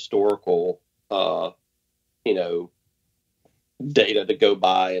good historical, data to go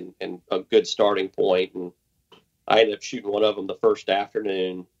by and a good starting point. And I ended up shooting one of them the first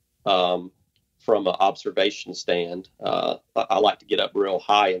afternoon from an observation stand. I like to get up real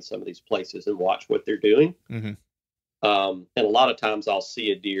high in some of these places and watch what they're doing. Mm-hmm. And a lot of times I'll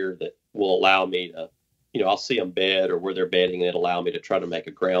see a deer that will allow me to, I'll see them bed or where they're bedding, and it'll allow me to try to make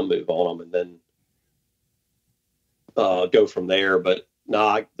a ground move on them and then go from there. But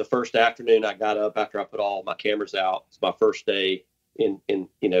no, the first afternoon I got up after I put all my cameras out. It's my first day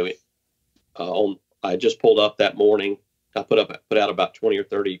I just pulled up that morning. I put out about 20 or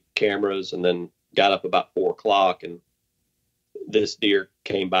 30 cameras and then got up about 4:00, and this deer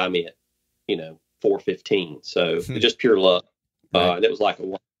came by me at, 4:15. So just pure luck. Right. And it was like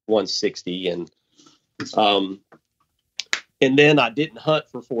a 160. And then I didn't hunt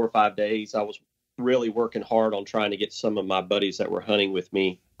for 4 or 5 days. I was really working hard on trying to get some of my buddies that were hunting with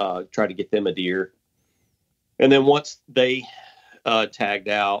me, try to get them a deer. And then once they tagged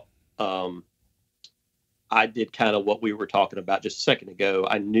out, I did kind of what we were talking about just a second ago.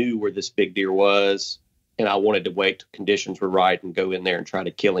 I knew where this big deer was, and I wanted to wait till conditions were right and go in there and try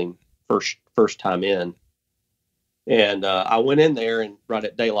to kill him first time in. And I went in there, and right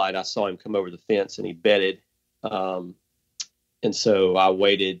at daylight, I saw him come over the fence, and he bedded. And so I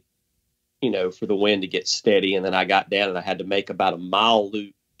waited, for the wind to get steady, and then I got down, and I had to make about a mile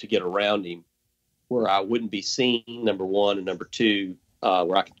loop to get around him, where I wouldn't be seen, number one, and number two,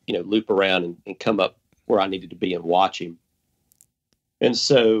 where I could, loop around and come up where I needed to be and watch him. And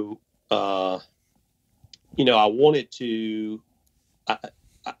so, I wanted to,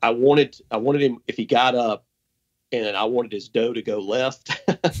 I wanted him, if he got up, and I wanted his doe to go left.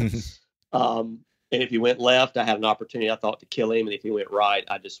 And if he went left, I had an opportunity, I thought, to kill him. And if he went right,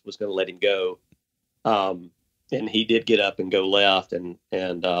 I just was going to let him go. And he did get up and go left. And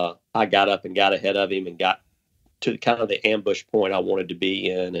I got up and got ahead of him and got to kind of the ambush point I wanted to be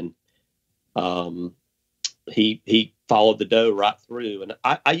in. And he followed the doe right through. And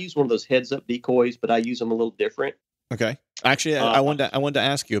I use one of those heads up decoys, but I use them a little different. Okay. Actually, I wanted to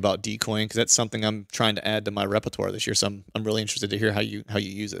ask you about decoying, because that's something I'm trying to add to my repertoire this year. So I'm really interested to hear how you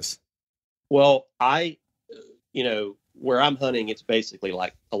use this. Well, where I'm hunting, it's basically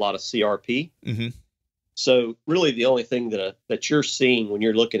like a lot of CRP. Mm-hmm. So really the only thing that you're seeing when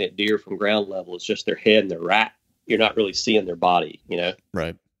you're looking at deer from ground level is just their head and their rack. You're not really seeing their body,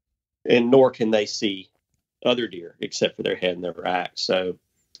 Right. And nor can they see other deer except for their head and their rack. So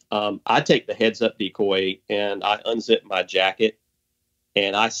I take the heads up decoy and I unzip my jacket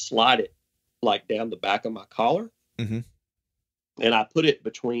and I slide it like down the back of my collar. Mm-hmm. And I put it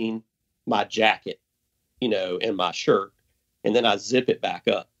between my jacket, and my shirt. And then I zip it back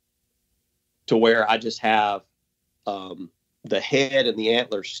up to where I just have the head and the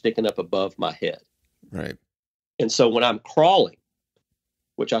antlers sticking up above my head. Right. And so when I'm crawling,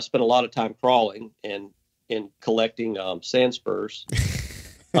 which I spend a lot of time crawling and collecting sand spurs,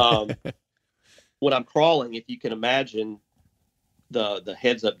 when I'm crawling, if you can imagine the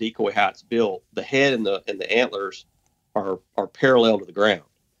heads up decoy, how it's built, the head and the antlers are parallel to the ground.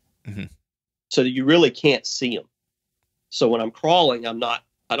 Mm-hmm. So that you really can't see them. So when I'm crawling, I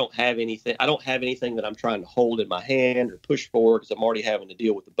don't have anything that I'm trying to hold in my hand or push forward, because I'm already having to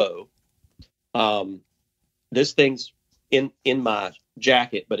deal with the bow. This thing's in my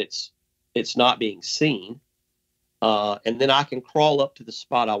jacket, but it's not being seen. And then I can crawl up to the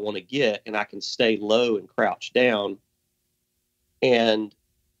spot I want to get, and I can stay low and crouch down. And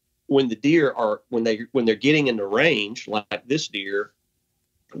when the deer when they're getting into range, like this deer,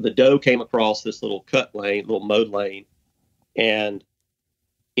 the doe came across this little little mowed lane, and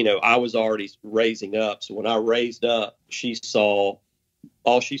I was already raising up. So when I raised up,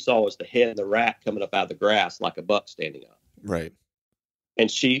 all she saw was the head and the rack coming up out of the grass like a buck standing up. Right.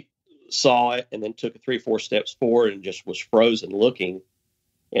 And she saw it and then took 3 or 4 steps forward and just was frozen looking.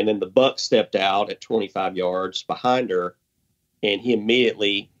 And then the buck stepped out at 25 yards behind her, and he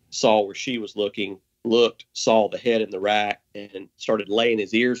immediately saw where she was looking, saw the head in the rack, and started laying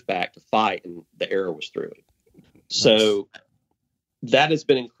his ears back to fight, and the arrow was through him. Nice. So that has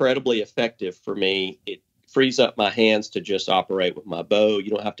been incredibly effective for me. frees up my hands to just operate with my bow. You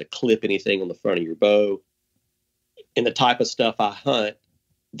don't have to clip anything on the front of your bow. And the type of stuff I hunt,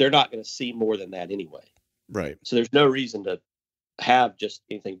 they're not going to see more than that anyway. Right. So there's no reason to have just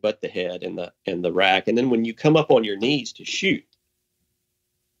anything but the head and the rack. And then when you come up on your knees to shoot,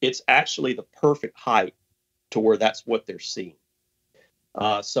 it's actually the perfect height to where that's what they're seeing.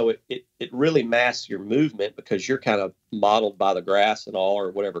 So it really masks your movement because you're kind of modeled by the grass and all,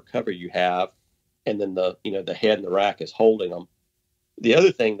 or whatever cover you have. And then the head and the rack is holding them. The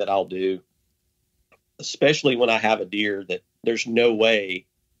other thing that I'll do, especially when I have a deer that there's no way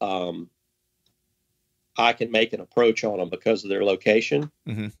I can make an approach on them because of their location.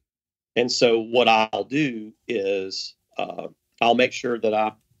 Mm-hmm. And so what I'll do is I'll make sure that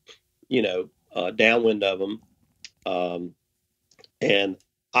I, downwind of them. And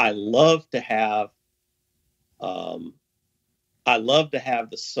I love to have the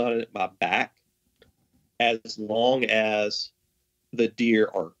sun at my back as long as the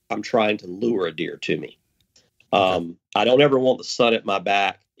deer I'm trying to lure a deer to me. I don't ever want the sun at my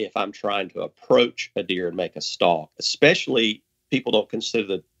back if I'm trying to approach a deer and make a stalk. Especially, people don't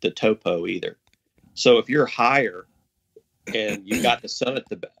consider the topo either. So if you're higher and you got the sun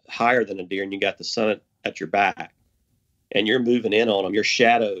higher than a deer and you got the sun at your back and you're moving in on them, your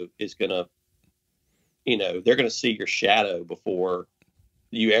shadow is gonna, they're gonna see your shadow before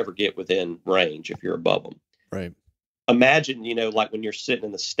you ever get within range if you're above them. Right. Imagine, like when you're sitting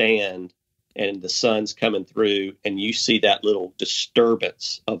in the stand and the sun's coming through and you see that little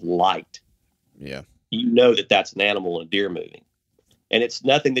disturbance of light. Yeah. That's an animal and a deer moving. And it's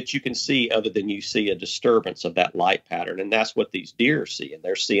nothing that you can see other than you see a disturbance of that light pattern. And that's what these deer are seeing.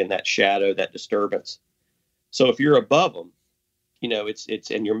 They're seeing that shadow, that disturbance. So if you're above them,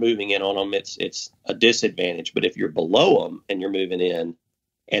 it's and you're moving in on them, it's a disadvantage. But if you're below them and you're moving in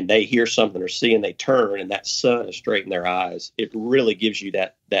and they hear something or see and they turn and that sun is straight in their eyes, it really gives you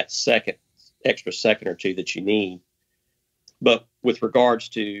that extra second or two that you need. But with regards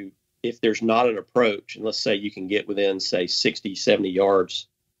to if there's not an approach, and let's say you can get within, say, 60, 70 yards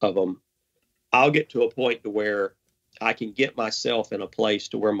of them, I'll get to a point to where I can get myself in a place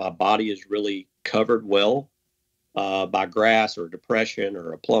to where my body is really covered well by grass or depression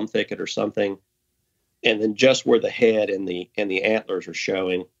or a plum thicket or something. And then just where the head and the antlers are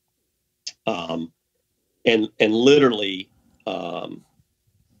showing, and literally,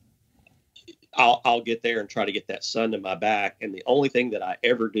 I'll get there and try to get that sun to my back. And the only thing that I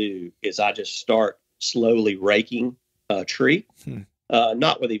ever do is I just start slowly raking a tree,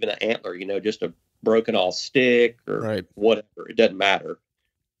 not with even an antler, just a broken off stick or whatever. It doesn't matter.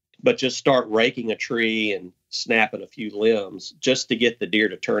 But just start raking a tree and snapping a few limbs just to get the deer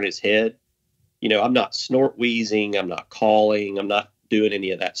to turn his head. I'm not snort wheezing. I'm not calling. I'm not doing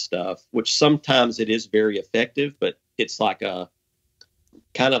any of that stuff, which sometimes it is very effective, but it's like a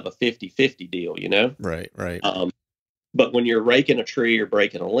kind of a 50-50 deal, Right. But when you're raking a tree or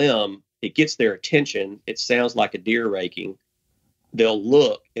breaking a limb, it gets their attention. It sounds like a deer raking. They'll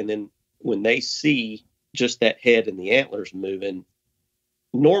look, and then when they see just that head and the antlers moving,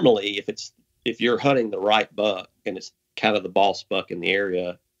 normally if you're hunting the right buck and it's kind of the boss buck in the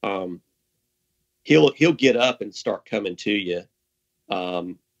area, he'll get up and start coming to you.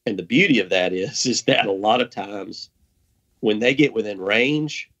 And the beauty of that is that a lot of times when they get within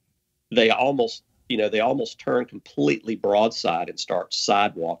range, they almost turn completely broadside and start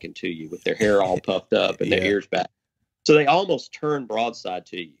sidewalking to you with their hair all puffed up and their ears back. So they almost turn broadside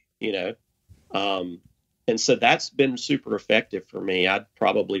to you, and so that's been super effective for me. I'd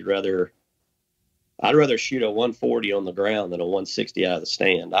rather shoot a 140 on the ground than a 160 out of the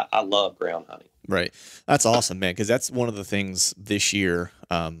stand. I love ground hunting. Right. That's awesome, man. Cause that's one of the things this year,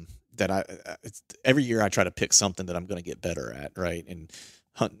 that every year I try to pick something that I'm going to get better at. Right. And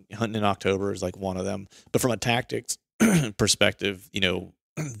hunting in October is like one of them, but from a tactics perspective,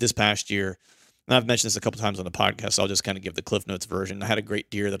 this past year, and I've mentioned this a couple times on the podcast, so I'll just kind of give the Cliff Notes version. I had a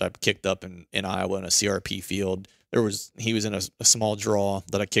great deer that I kicked up in Iowa in a CRP field. He was in a small draw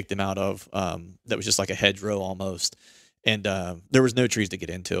that I kicked him out of, that was just like a hedgerow almost. And there was no trees to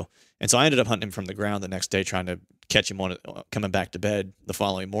get into. And so I ended up hunting him from the ground the next day, trying to catch him coming back to bed the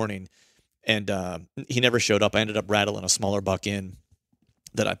following morning. And he never showed up. I ended up rattling a smaller buck in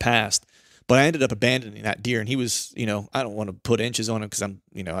that I passed. But I ended up abandoning that deer, and he was, I don't want to put inches on him because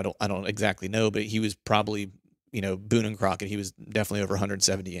I don't exactly know, but he was probably, Boone and Crockett. He was definitely over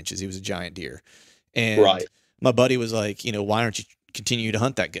 170 inches. He was a giant deer. And my buddy was like, why aren't you continue to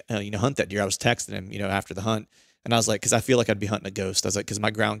hunt that, hunt that deer? I was texting him, after the hunt, And I was like, because I feel like I'd be hunting a ghost. I was like, because my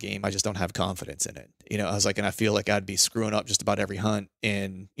ground game, I just don't have confidence in it. I was like, and I feel like I'd be screwing up just about every hunt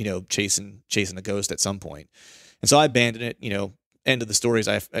and, chasing a ghost at some point. And so I abandoned it. End of the story is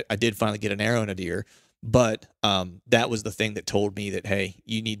I did finally get an arrow and a deer, but that was the thing that told me that, hey,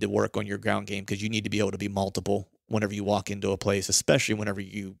 you need to work on your ground game because you need to be able to be multiple whenever you walk into a place, especially whenever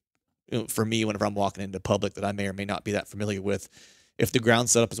for me, whenever I'm walking into public that I may or may not be that familiar with. If the ground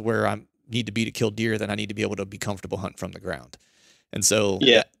setup is where I need to be to kill deer, then I need to be able to be comfortable hunting from the ground. And so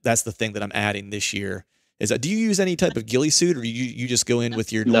that's the thing that I'm adding this year. Is that, do you use any type of ghillie suit, or you just go in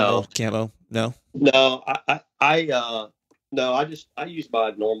with your normal camo? No, no, I use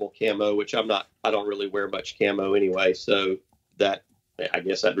my normal camo, which I don't really wear much camo anyway. So that, I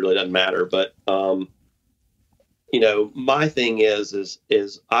guess that really doesn't matter. But, my thing is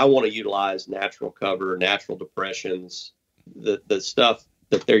I want to utilize natural cover, natural depressions, the stuff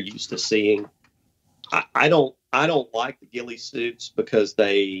that they're used to seeing. I don't like the ghillie suits because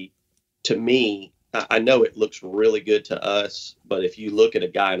to me, I know it looks really good to us, but if you look at a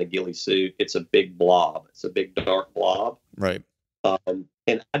guy in a ghillie suit, it's a big blob. It's a big dark blob. Right. And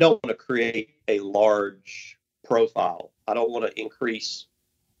I don't want to create a large profile. I don't want to increase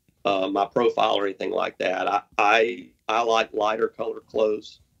my profile or anything like that. I like lighter colored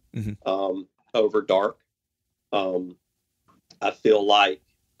clothes over dark. I feel like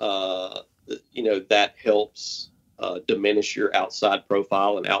that helps diminish your outside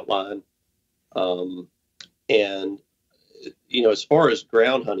profile and outline. And as far as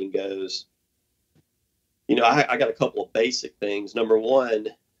ground hunting goes, I got a couple of basic things. Number one,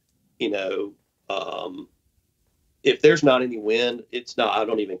 if there's not any wind, I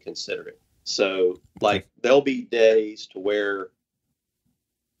don't even consider it. So like there'll be days to where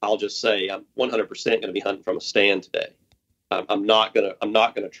I'll just say I'm 100% going to be hunting from a stand today. I'm not going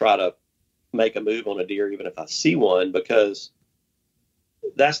to try to make a move on a deer, even if I see one, because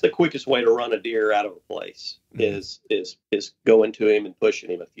that's the quickest way to run a deer out of a place is going to him and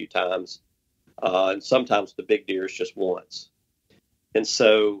pushing him a few times. And sometimes the big deer is just once. And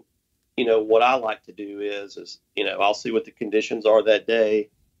so, what I like to do is I'll see what the conditions are that day.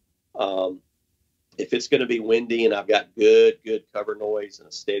 If it's going to be windy and I've got good cover noise and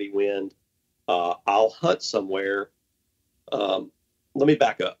a steady wind, I'll hunt somewhere. Let me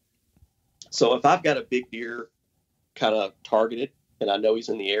back up. So if I've got a big deer kind of targeted and I know he's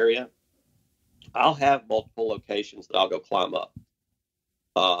in the area, I'll have multiple locations that I'll go climb up.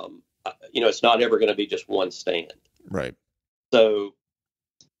 It's not ever going to be just one stand. Right. So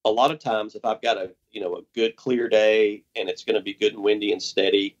a lot of times if I've got a good clear day and it's going to be good and windy and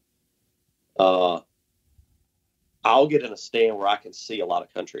steady, I'll get in a stand where I can see a lot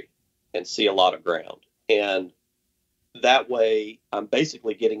of country and see a lot of ground. And that way I'm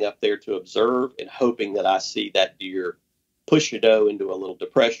basically getting up there to observe and hoping that I see that deer push a doe into a little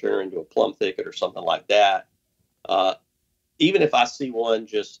depression or into a plum thicket or something like that. Even if I see one,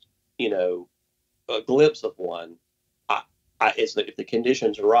 just, a glimpse of one, if the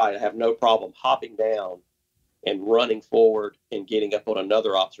conditions are right, I have no problem hopping down and running forward and getting up on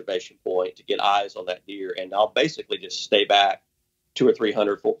another observation point to get eyes on that deer. And I'll basically just stay back 200 or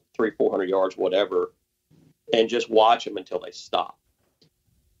 300, 400 yards, whatever, and just watch them until they stop.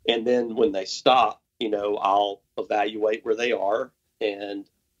 And then when they stop, I'll evaluate where they are, and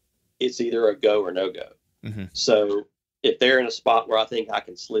it's either a go or no go. Mm-hmm. So if they're in a spot where I think I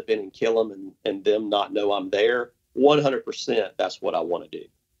can slip in and kill them and them not know I'm there, 100%, that's what I want to do.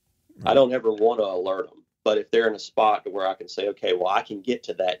 Right. I don't ever want to alert them. But if they're in a spot where I can say, okay, well, I can get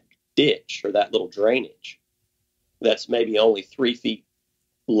to that ditch or that little drainage that's maybe only 3 feet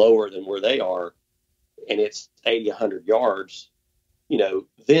lower than where they are, and it's 80, 100 yards,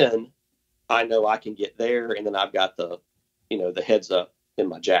 then I know I can get there, and then I've got the heads up in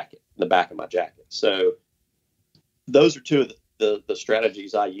my jacket, in the back of my jacket. So those are two of the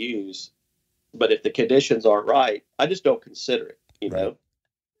strategies I use. But if the conditions aren't right, I just don't consider it, Right.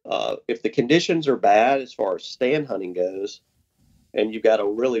 If the conditions are bad as far as stand hunting goes, and you've got a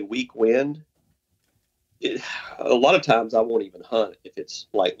really weak wind, a lot of times I won't even hunt if it's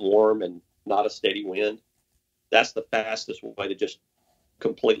like warm and not a steady wind. That's the fastest way to just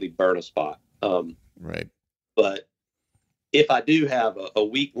completely burn a spot. Right. But if I do have a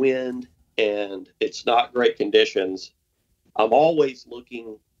weak wind and it's not great conditions, I'm always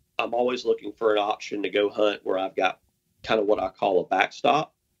looking for an option to go hunt where I've got kind of what I call a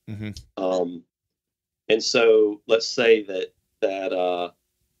backstop. Mm-hmm. And so let's say that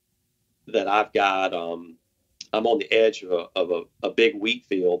I've got, I'm on the edge of a big wheat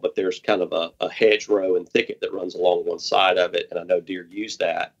field, but there's kind of a hedgerow and thicket that runs along one side of it. And I know deer use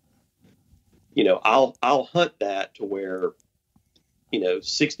that. I'll hunt that to where,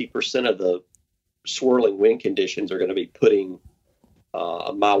 60% of the swirling wind conditions are going to be putting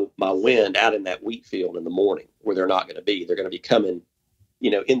my wind out in that wheat field in the morning where they're not going to be. They're going to be coming,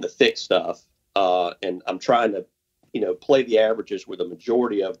 in the thick stuff. And I'm trying to, play the averages where the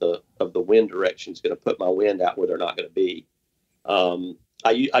majority of the wind direction is going to put my wind out where they're not going to be.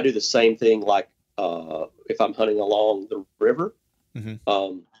 I do the same thing, like if I'm hunting along the river.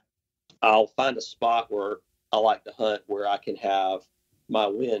 Mm-hmm. I'll find a spot where I like to hunt where I can have my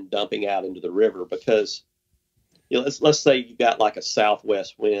wind dumping out into the river, because let's say you got like a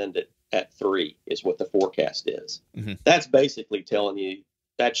southwest wind at 3 is what the forecast is. Mm-hmm. That's basically telling you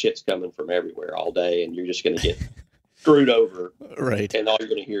that shit's coming from everywhere all day, and you're just going to get screwed over, right? And all you're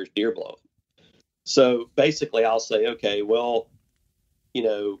going to hear is deer blowing. So basically, I'll say, okay, well,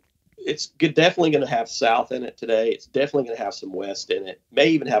 it's definitely going to have south in it today. It's definitely going to have some west in it. May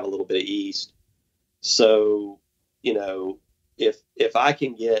even have a little bit of east. So, if I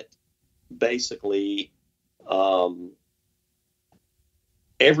can get basically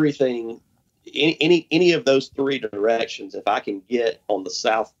everything, any of those 3 directions, if I can get on the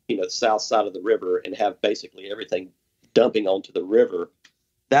south, the south side of the river and have basically everything dumping onto the river,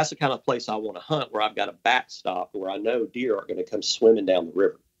 that's the kind of place I want to hunt, where I've got a backstop where I know deer aren't going to come swimming down the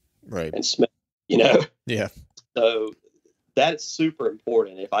river. Right. And smell, Yeah. So that's super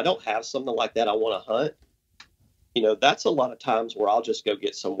important. If I don't have something like that I want to hunt, that's a lot of times where I'll just go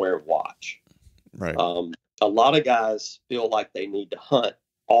get somewhere and watch. Right. A lot of guys feel like they need to hunt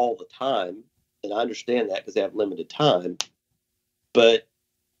all the time, and I understand that because they have limited time. But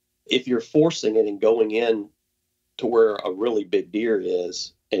if you're forcing it and going in to where a really big deer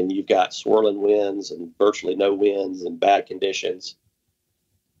is, and you've got swirling winds and virtually no winds and bad conditions,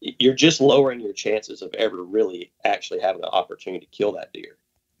 you're just lowering your chances of ever really actually having an opportunity to kill that deer.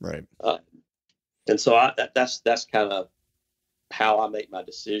 Right. And so that's kind of how I make my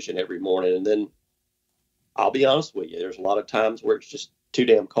decision every morning. And then I'll be honest with you, there's a lot of times where it's just too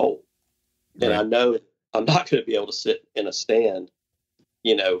damn cold. Right. And I know I'm not going to be able to sit in a stand,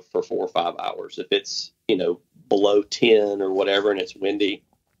 for 4 or 5 hours. If it's, below 10 or whatever, and it's windy,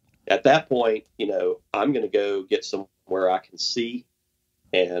 at that point, I'm going to go get somewhere I can see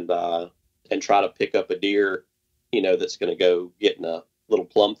and try to pick up a deer, that's going to go get in a little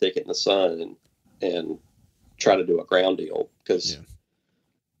plum thicket in the sun and try to do a ground deal, because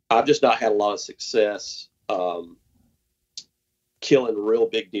I've just not had a lot of success killing real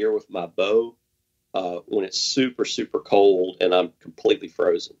big deer with my bow when it's super, super cold and I'm completely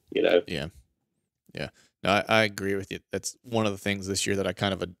frozen, Yeah. Yeah. No, I agree with you. That's one of the things this year that I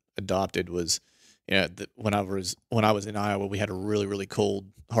kind of adopted was, when I was in Iowa, we had a really, really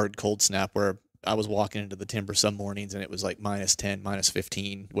hard cold snap where I was walking into the timber some mornings and it was like -10,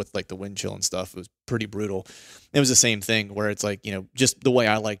 -15 with like the wind chill and stuff. It was pretty brutal. It was the same thing where it's like, just the way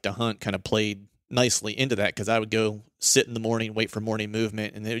I like to hunt kind of played nicely into that, because I would go sit in the morning, wait for morning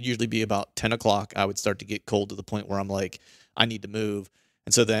movement, and it would usually be about 10 o'clock. I would start to get cold to the point where I'm like, I need to move.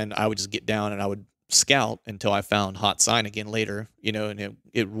 And so then I would just get down and I would scout until I found hot sign again later, and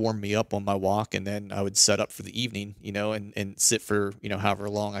it warmed me up on my walk. And then I would set up for the evening, and sit for, however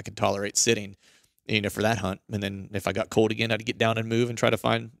long I could tolerate sitting, for that hunt. And then if I got cold again, I'd get down and move and try to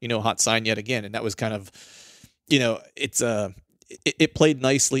find, hot sign yet again. And that was kind of, it played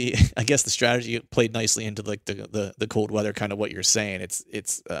nicely. I guess the strategy played nicely into like the cold weather, kind of what you're saying.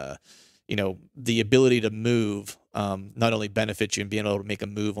 It's the ability to move not only benefits you in being able to make a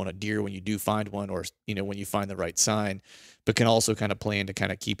move on a deer when you do find one, or when you find the right sign, but can also kind of play into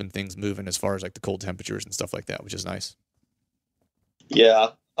kind of keeping things moving as far as like the cold temperatures and stuff like that, which is nice.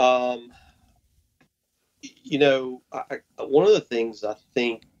 Yeah. One of the things I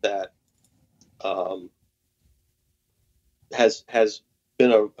think that has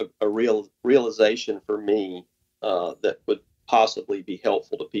been a real realization for me that would possibly be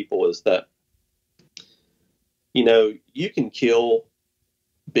helpful to people is that, you can kill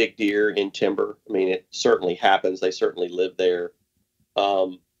big deer in timber. I mean, it certainly happens. They certainly live there.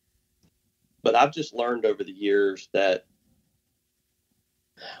 But I've just learned over the years that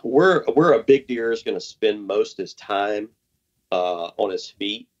where a big deer is going to spend most of his time on his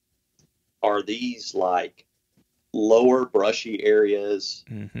feet are these like lower brushy areas,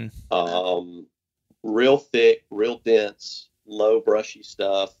 real thick, real dense, low brushy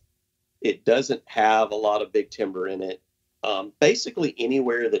stuff. It doesn't have a lot of big timber in it. Basically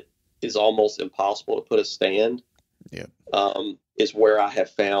anywhere that is almost impossible to put a stand is where I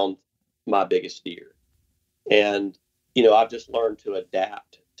have found my biggest deer. And, I've just learned to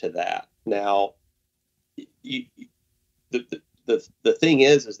adapt to that. Now, the thing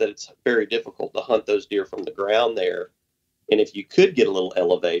is that it's very difficult to hunt those deer from the ground there. And if you could get a little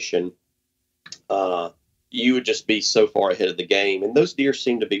elevation, you would just be so far ahead of the game. And those deer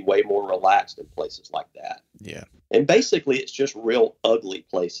seem to be way more relaxed in places like that. Yeah. And basically, it's just real ugly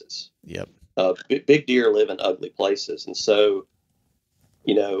places. Yep. Big deer live in ugly places. And so,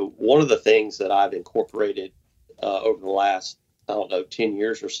 one of the things that I've incorporated over the last, 10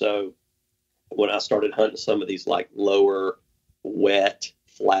 years or so, when I started hunting some of these like lower, wet,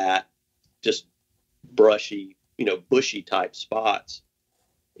 flat, just brushy, bushy type spots,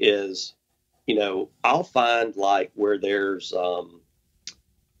 is, I'll find like where there's,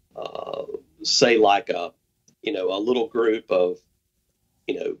 say like a little group of,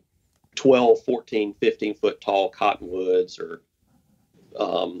 12, 14, 15 foot tall cottonwoods, or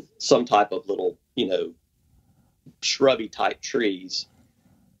some type of little, shrubby type trees.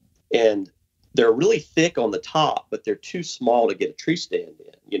 And they're really thick on the top, but they're too small to get a tree stand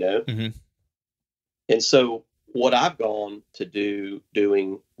in, Mm-hmm. And so what I've gone to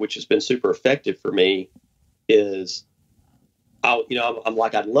doing, which has been super effective for me, is I'm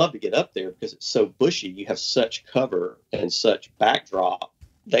like, I'd love to get up there because it's so bushy. You have such cover and such backdrop.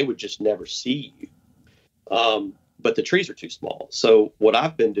 They would just never see you. But the trees are too small. So what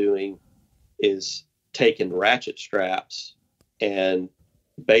I've been doing is taking ratchet straps and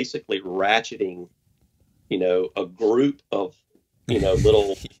basically ratcheting, a group of,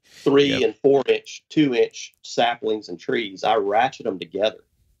 little 3 Yep. and 4 inch, 2 inch saplings and trees. I ratchet them together,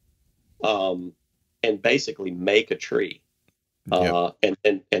 and basically make a tree, Yep.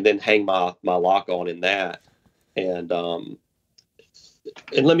 and then hang my lock on in that. And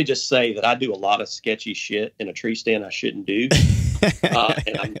let me just say that I do a lot of sketchy shit in a tree stand I shouldn't do.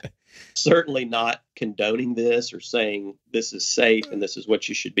 And I'm certainly not condoning this or saying this is safe and this is what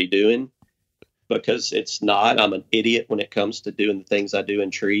you should be doing, because it's not. I'm an idiot when it comes to doing the things I do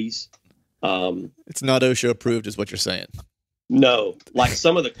in trees. It's not OSHA approved, is what you're saying. No, like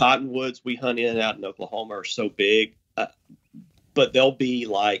some of the cottonwoods we hunt out in Oklahoma are so big, but they'll be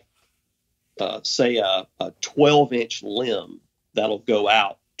like, say, a 12-inch limb that'll go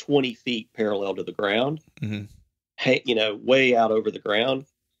out 20 feet parallel to the ground, Mm-hmm. Way out over the ground.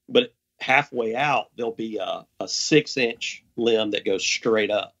 But halfway out, there'll be a 6-inch limb that goes straight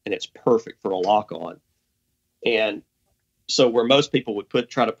up, and it's perfect for a lock on. And so where most people would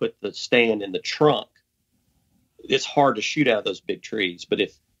try to put the stand in the trunk, it's hard to shoot out of those big trees. But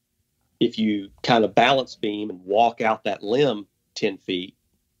if you kind of balance beam and walk out that limb 10 feet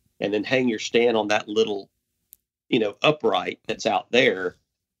and then hang your stand on that little, upright that's out there,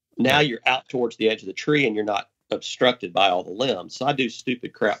 now you're out towards the edge of the tree and you're not obstructed by all the limbs. So I do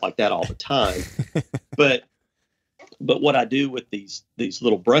stupid crap like that all the time. But what I do with these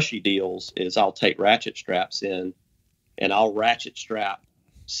little brushy deals is I'll take ratchet straps in, and I'll ratchet strap,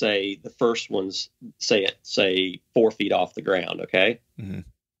 say the first one's say 4 feet off the ground. Okay. Mm-hmm.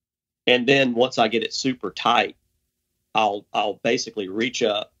 And then once I get it super tight, I'll basically reach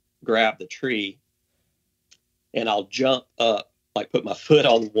up, grab the tree, and I'll jump up, like put my foot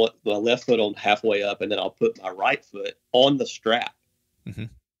on my left foot on halfway up, and then I'll put my right foot on the strap, Mm-hmm.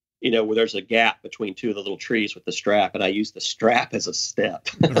 Where there's a gap between two of the little trees with the strap, and I use the strap as a step.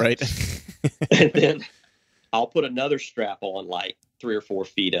 Right. And then I'll put another strap on like 3 or 4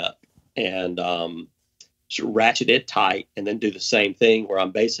 feet up, and ratchet it tight, and then do the same thing where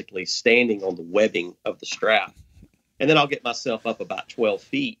I'm basically standing on the webbing of the strap. And then I'll get myself up about 12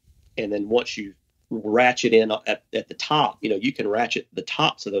 feet. And then once you ratchet in at the top, you can ratchet the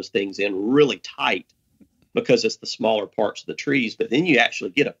tops of those things in really tight because it's the smaller parts of the trees. But then you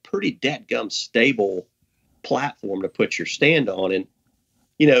actually get a pretty dadgum stable platform to put your stand on. And,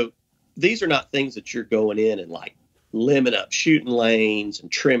 these are not things that you're going in and like limit up shooting lanes and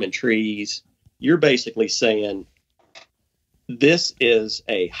trimming trees. You're basically saying, this is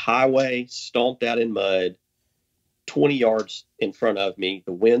a highway stomped out in mud, 20 yards in front of me.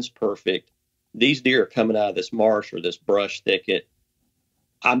 The wind's perfect. These deer are coming out of this marsh or this brush thicket.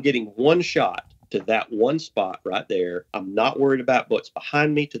 I'm getting one shot to that one spot right there. I'm not worried about what's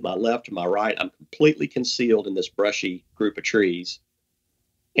behind me, to my left, to my right. I'm completely concealed in this brushy group of trees.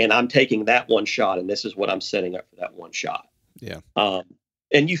 And I'm taking that one shot, and this is what I'm setting up for that one shot. Yeah.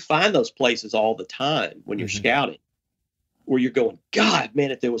 And you find those places all the time when you're scouting, where you're going, God,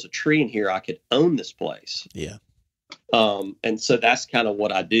 man, if there was a tree in here, I could own this place. Yeah. And so that's kind of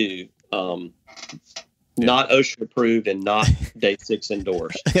what I do. Not OSHA approved and not day 6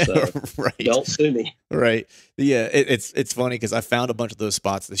 endorsed. So Right. Don't sue me. Right. Yeah. It's funny because I found a bunch of those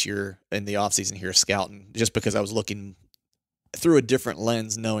spots this year in the off season here scouting, just because I was looking through a different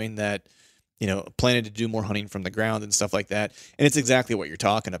lens, knowing that planning to do more hunting from the ground and stuff like that. And it's exactly what you're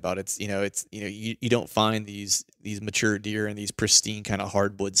talking about. You don't find these mature deer in these pristine kind of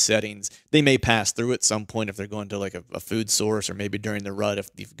hardwood settings. They may pass through at some point if they're going to like a food source, or maybe during the rut if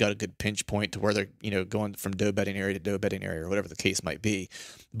you've got a good pinch point to where they're, going from doe bedding area to doe bedding area or whatever the case might be.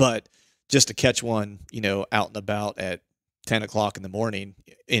 But just to catch one, out and about at 10 o'clock in the morning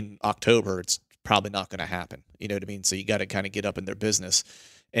in October, it's probably not going to happen. You know what I mean? So you got to kind of get up in their business.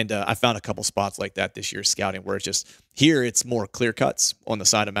 And I found a couple spots like that this year scouting, where it's just here, it's more clear cuts on the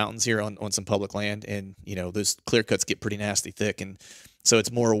side of mountains here on some public land. And, those clear cuts get pretty nasty thick. And so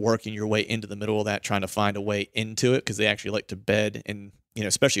it's more working your way into the middle of that, trying to find a way into it, because they actually like to bed. And,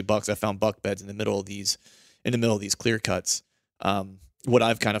 especially bucks, I found buck beds in the middle of these clear cuts. What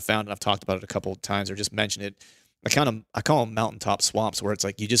I've kind of found, and I've talked about it a couple of times or just mentioned it, I call them mountaintop swamps, where it's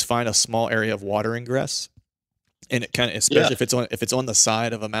like you just find a small area of water ingress. And it kind of, especially if it's on the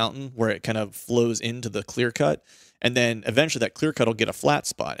side of a mountain where it kind of flows into the clear cut, and then eventually that clear cut will get a flat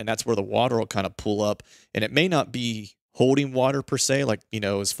spot, and that's where the water will kind of pull up. And it may not be holding water per se, like,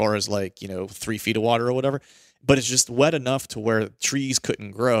 as far as like, 3 feet of water or whatever, but it's just wet enough to where trees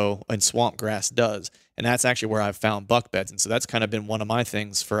couldn't grow and swamp grass does. And that's actually where I've found buck beds. And so that's kind of been one of my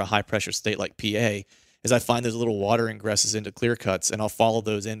things for a high pressure state like PA, is I find those little water ingresses into clear cuts, and I'll follow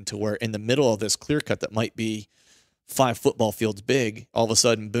those into where in the middle of this clear cut that might be 5 football fields big, all of a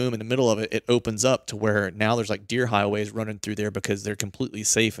sudden, boom, in the middle of it, it opens up to where now there's like deer highways running through there, because they're completely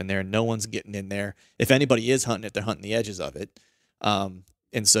safe in there. No one's getting in there. If anybody is hunting it, they're hunting the edges of it.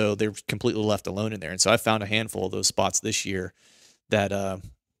 And so they're completely left alone in there. And so I found a handful of those spots this year that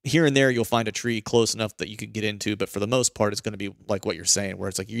here and there you'll find a tree close enough that you could get into. But for the most part, it's going to be like what you're saying, where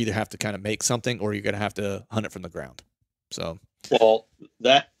it's like you either have to kind of make something or you're going to have to hunt it from the ground. So, well,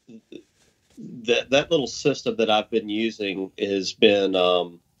 that little system that I've been using has been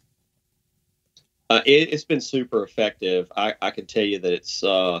it's been super effective. I can tell you that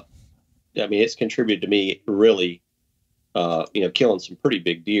it's contributed to me really killing some pretty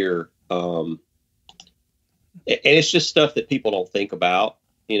big deer, and it's just stuff that people don't think about,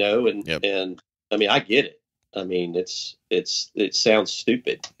 and I mean, I get it. I mean, it sounds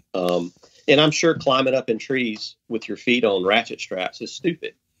stupid, and I'm sure climbing up in trees with your feet on ratchet straps is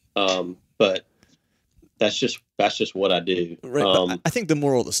stupid. But that's just what I do. Right. I think the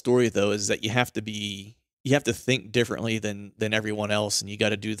moral of the story, though, is that you have to think differently than everyone else, and you got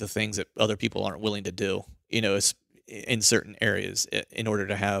to do the things that other people aren't willing to do, it's in certain areas in order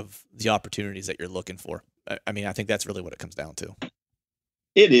to have the opportunities that you're looking for. I mean, I think that's really what it comes down to.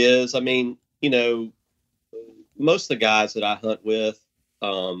 It is. I mean, most of the guys that I hunt with,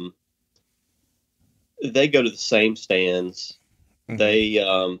 they go to the same stands.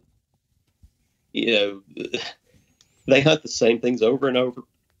 Mm-hmm. They hunt the same things over and over.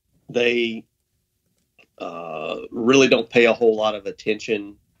 They really don't pay a whole lot of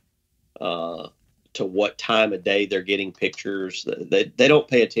attention to what time of day they're getting pictures. They don't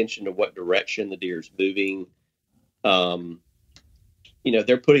pay attention to what direction the deer is moving.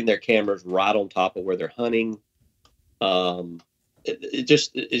 They're putting their cameras right on top of where they're hunting. It's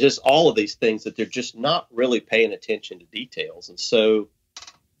just all of these things that they're just not really paying attention to details. And so,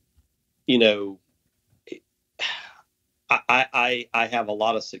 I have a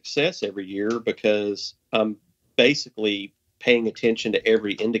lot of success every year because I'm basically paying attention to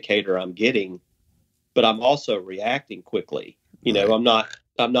every indicator I'm getting, but I'm also reacting quickly. Right.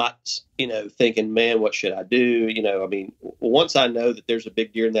 I'm not thinking, man, what should I do? I mean, once I know that there's a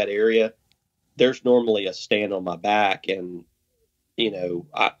big deer in that area, there's normally a stand on my back, and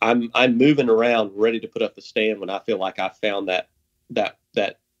I'm moving around ready to put up the stand when I feel like I found that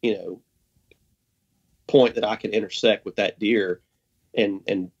point that I can intersect with that deer and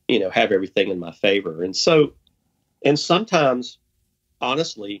have everything in my favor. And so, and sometimes,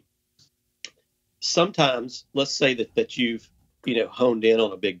 honestly, let's say that you've honed in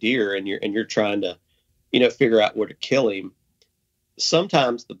on a big deer and you're trying to figure out where to kill him.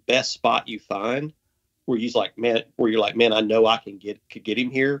 Sometimes the best spot you find where you're like, man, I know I could get him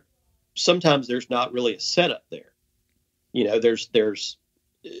here. Sometimes there's not really a setup there.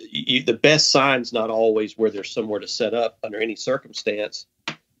 The best sign's not always where there's somewhere to set up under any circumstance.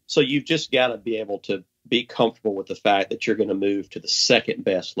 So you've just got to be able to be comfortable with the fact that you're going to move to the second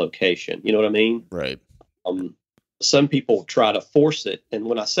best location. You know what I mean? Right. Some people try to force it. And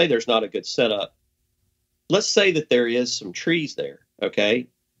when I say there's not a good setup, let's say that there is some trees there. Okay.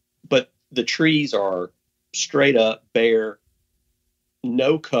 But the trees are straight up bare,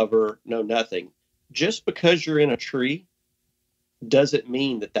 no cover, no nothing. Just because you're in a tree doesn't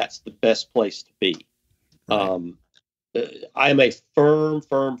mean that that's the best place to be. Right. I am a firm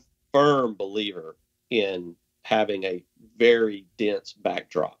firm believer in having a very dense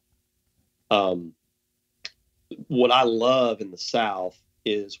backdrop. What I love in the South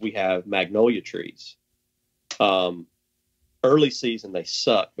is we have magnolia trees. Early season, they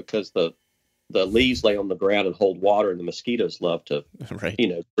suck because the leaves lay on the ground and hold water, and the mosquitoes love to,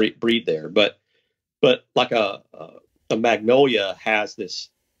 Right. breed there. But like a magnolia has this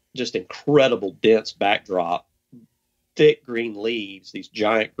just incredible dense backdrop, thick green leaves, these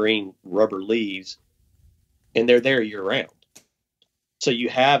giant green rubber leaves, and they're there year round. So you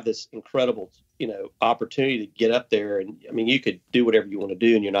have this incredible, opportunity to get up there, and I mean, you could do whatever you want to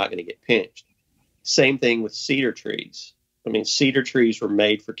do, and you're not going to get pinched. Same thing with cedar trees. I mean, cedar trees were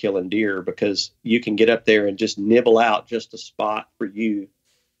made for killing deer because you can get up there and just nibble out just a spot for you,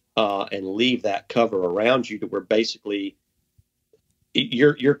 and leave that cover around you to where basically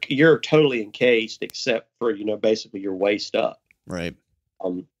you're totally encased except for basically your waist up. Right.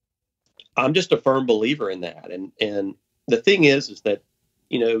 I'm just a firm believer in that, and the thing is that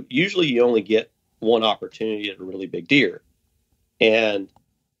usually you only get one opportunity at a really big deer, and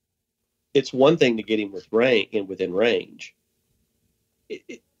it's one thing to get him within range.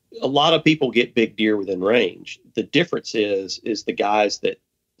 A lot of people get big deer within range. The difference is the guys that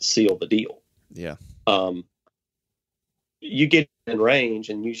seal the deal. Yeah. You get in range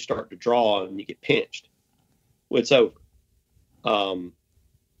and you start to draw and you get pinched. Well, it's over. And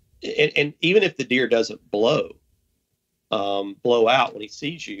even if the deer doesn't blow out when he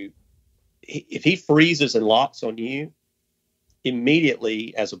sees you, if he freezes and locks on you,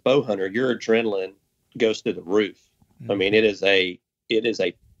 immediately as a bow hunter, your adrenaline goes through the roof. Mm-hmm. I mean, it is a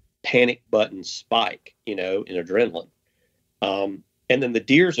panic button spike, in adrenaline. And then the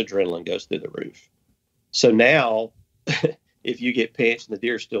deer's adrenaline goes through the roof. So now if you get pinched and the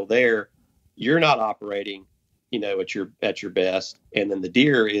deer's still there, you're not operating, at your best. And then the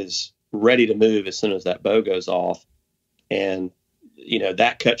deer is ready to move as soon as that bow goes off. And,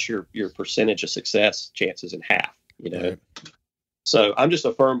 that cuts your percentage of success chances in half, Right. So I'm just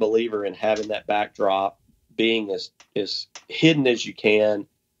a firm believer in having that backdrop, being as hidden as you can.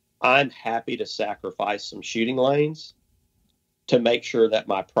 I'm happy to sacrifice some shooting lanes to make sure that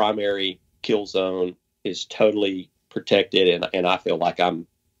my primary kill zone is totally protected, and I feel like I'm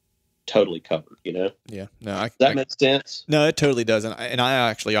totally covered, Yeah. No, does that make sense? No, it totally does. And I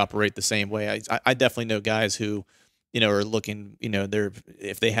actually operate the same way. I definitely know guys who, are looking,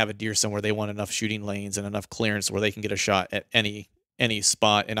 if they have a deer somewhere, they want enough shooting lanes and enough clearance where they can get a shot at any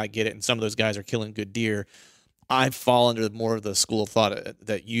spot. And I get it. And some of those guys are killing good deer. I fall under more of the school of thought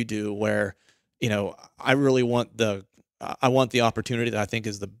that you do, where, I really want the opportunity that I think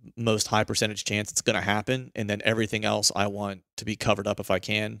is the most high percentage chance it's going to happen. And then everything else I want to be covered up if I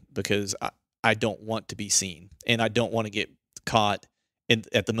can, because I don't want to be seen, and I don't want to get caught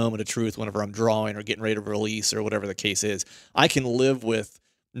at the moment of truth whenever I'm drawing or getting ready to release or whatever the case is. I can live with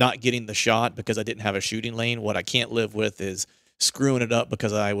not getting the shot because I didn't have a shooting lane. What I can't live with is screwing it up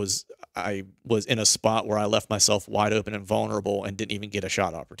because I was in a spot where I left myself wide open and vulnerable and didn't even get a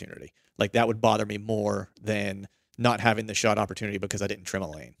shot opportunity. Like, that would bother me more than not having the shot opportunity because I didn't trim a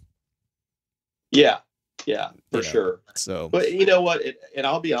lane. Yeah, for sure. So, but you know what? And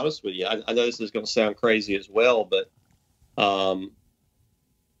I'll be honest with you. I know this is going to sound crazy as well, but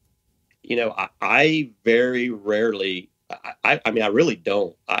I very rarely. I mean, I really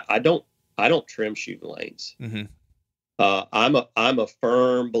don't. I don't trim shooting lanes. Mm-hmm. I'm a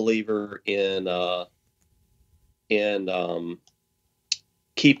firm believer in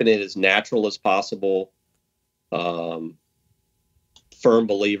keeping it as natural as possible. Firm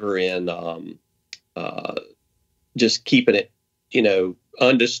believer in just keeping it,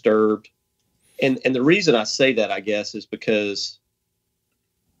 undisturbed. And the reason I say that, I guess, is because,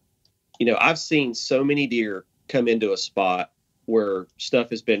 I've seen so many deer come into a spot where stuff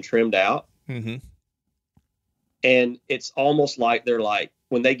has been trimmed out. Mm-hmm. And it's almost like they're like,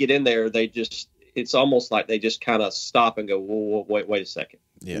 when they get in there, it's almost like they just kind of stop and go, whoa, wait a second.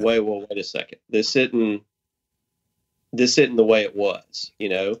 Yeah. Wait a second. This isn't the way it was,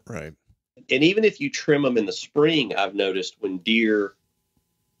 Right. And even if you trim them in the spring, I've noticed when deer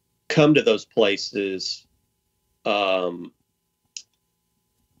come to those places,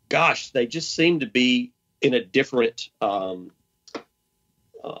 they just seem to be in a different, I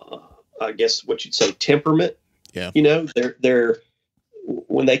guess what you'd say, temperament. Yeah. They're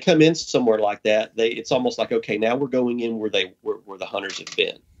when they come in somewhere like that, it's almost like, okay, now we're going in where the hunters have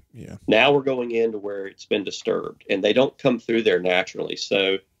been. Yeah. Now we're going into where it's been disturbed, and they don't come through there naturally.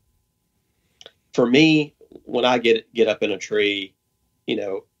 So for me, when I get up in a tree,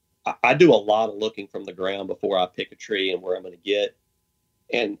 I do a lot of looking from the ground before I pick a tree and where I'm going to get.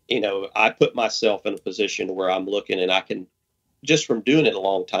 And, I put myself in a position where I'm looking, and I can, just from doing it a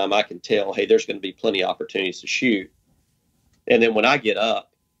long time, I can tell, hey, there's going to be plenty of opportunities to shoot. And then when I get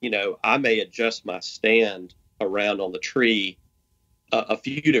up, I may adjust my stand around on the tree a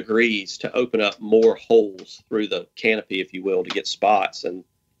few degrees to open up more holes through the canopy, if you will, to get spots. And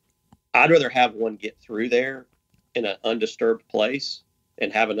I'd rather have one get through there in an undisturbed place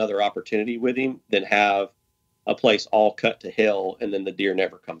and have another opportunity with him than have a place all cut to hell and then the deer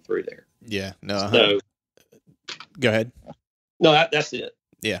never come through there. Yeah. No. So, go ahead. No, that's it.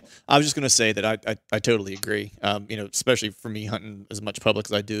 Yeah. I was just going to say that I totally agree. Especially for me hunting as much public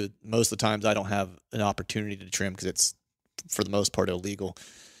as I do, most of the times I don't have an opportunity to trim because it's for the most part illegal.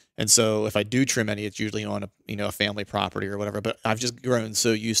 And so if I do trim any, it's usually on a family property or whatever, but I've just grown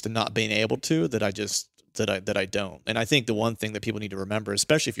so used to not being able to that I don't. And I think the one thing that people need to remember,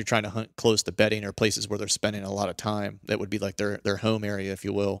 especially if you're trying to hunt close to bedding or places where they're spending a lot of time, that would be like their home area, if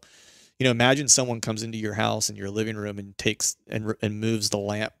you will. Imagine someone comes into your house in your living room and takes and moves the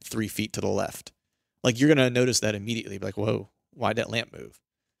lamp 3 feet to the left. Like, you're going to notice that immediately. Be like, whoa, why'd that lamp move?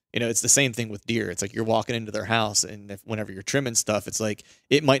 It's the same thing with deer. It's like you're walking into their house, and whenever you're trimming stuff, it's like,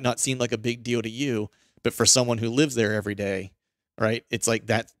 it might not seem like a big deal to you, but for someone who lives there every day, right? It's like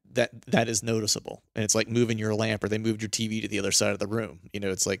that is noticeable. And it's like moving your lamp, or they moved your TV to the other side of the room.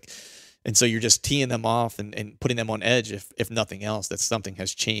 It's like, and so you're just teeing them off and putting them on edge, if nothing else, that something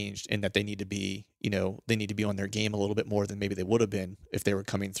has changed and that they need to be, they need to be on their game a little bit more than maybe they would have been if they were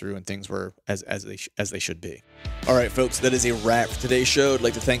coming through and things were as they should be. All right, folks, that is a wrap for today's show. I'd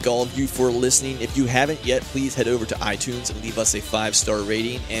like to thank all of you for listening. If you haven't yet, please head over to iTunes and leave us a 5-star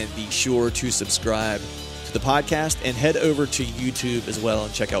rating, and be sure to subscribe to the podcast, and head over to YouTube as well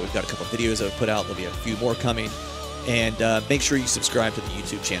and check out. We've got a couple of videos I've put out. There'll be a few more coming. And make sure you subscribe to the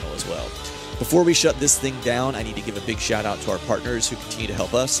YouTube channel as well. Before we shut this thing down, I need to give a big shout out to our partners who continue to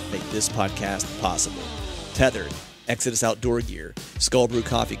help us make this podcast possible. Tethered, Exodus Outdoor Gear, Skull Brew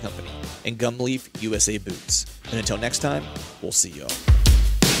Coffee Company, and Gumleaf USA Boots. And until next time, we'll see y'all.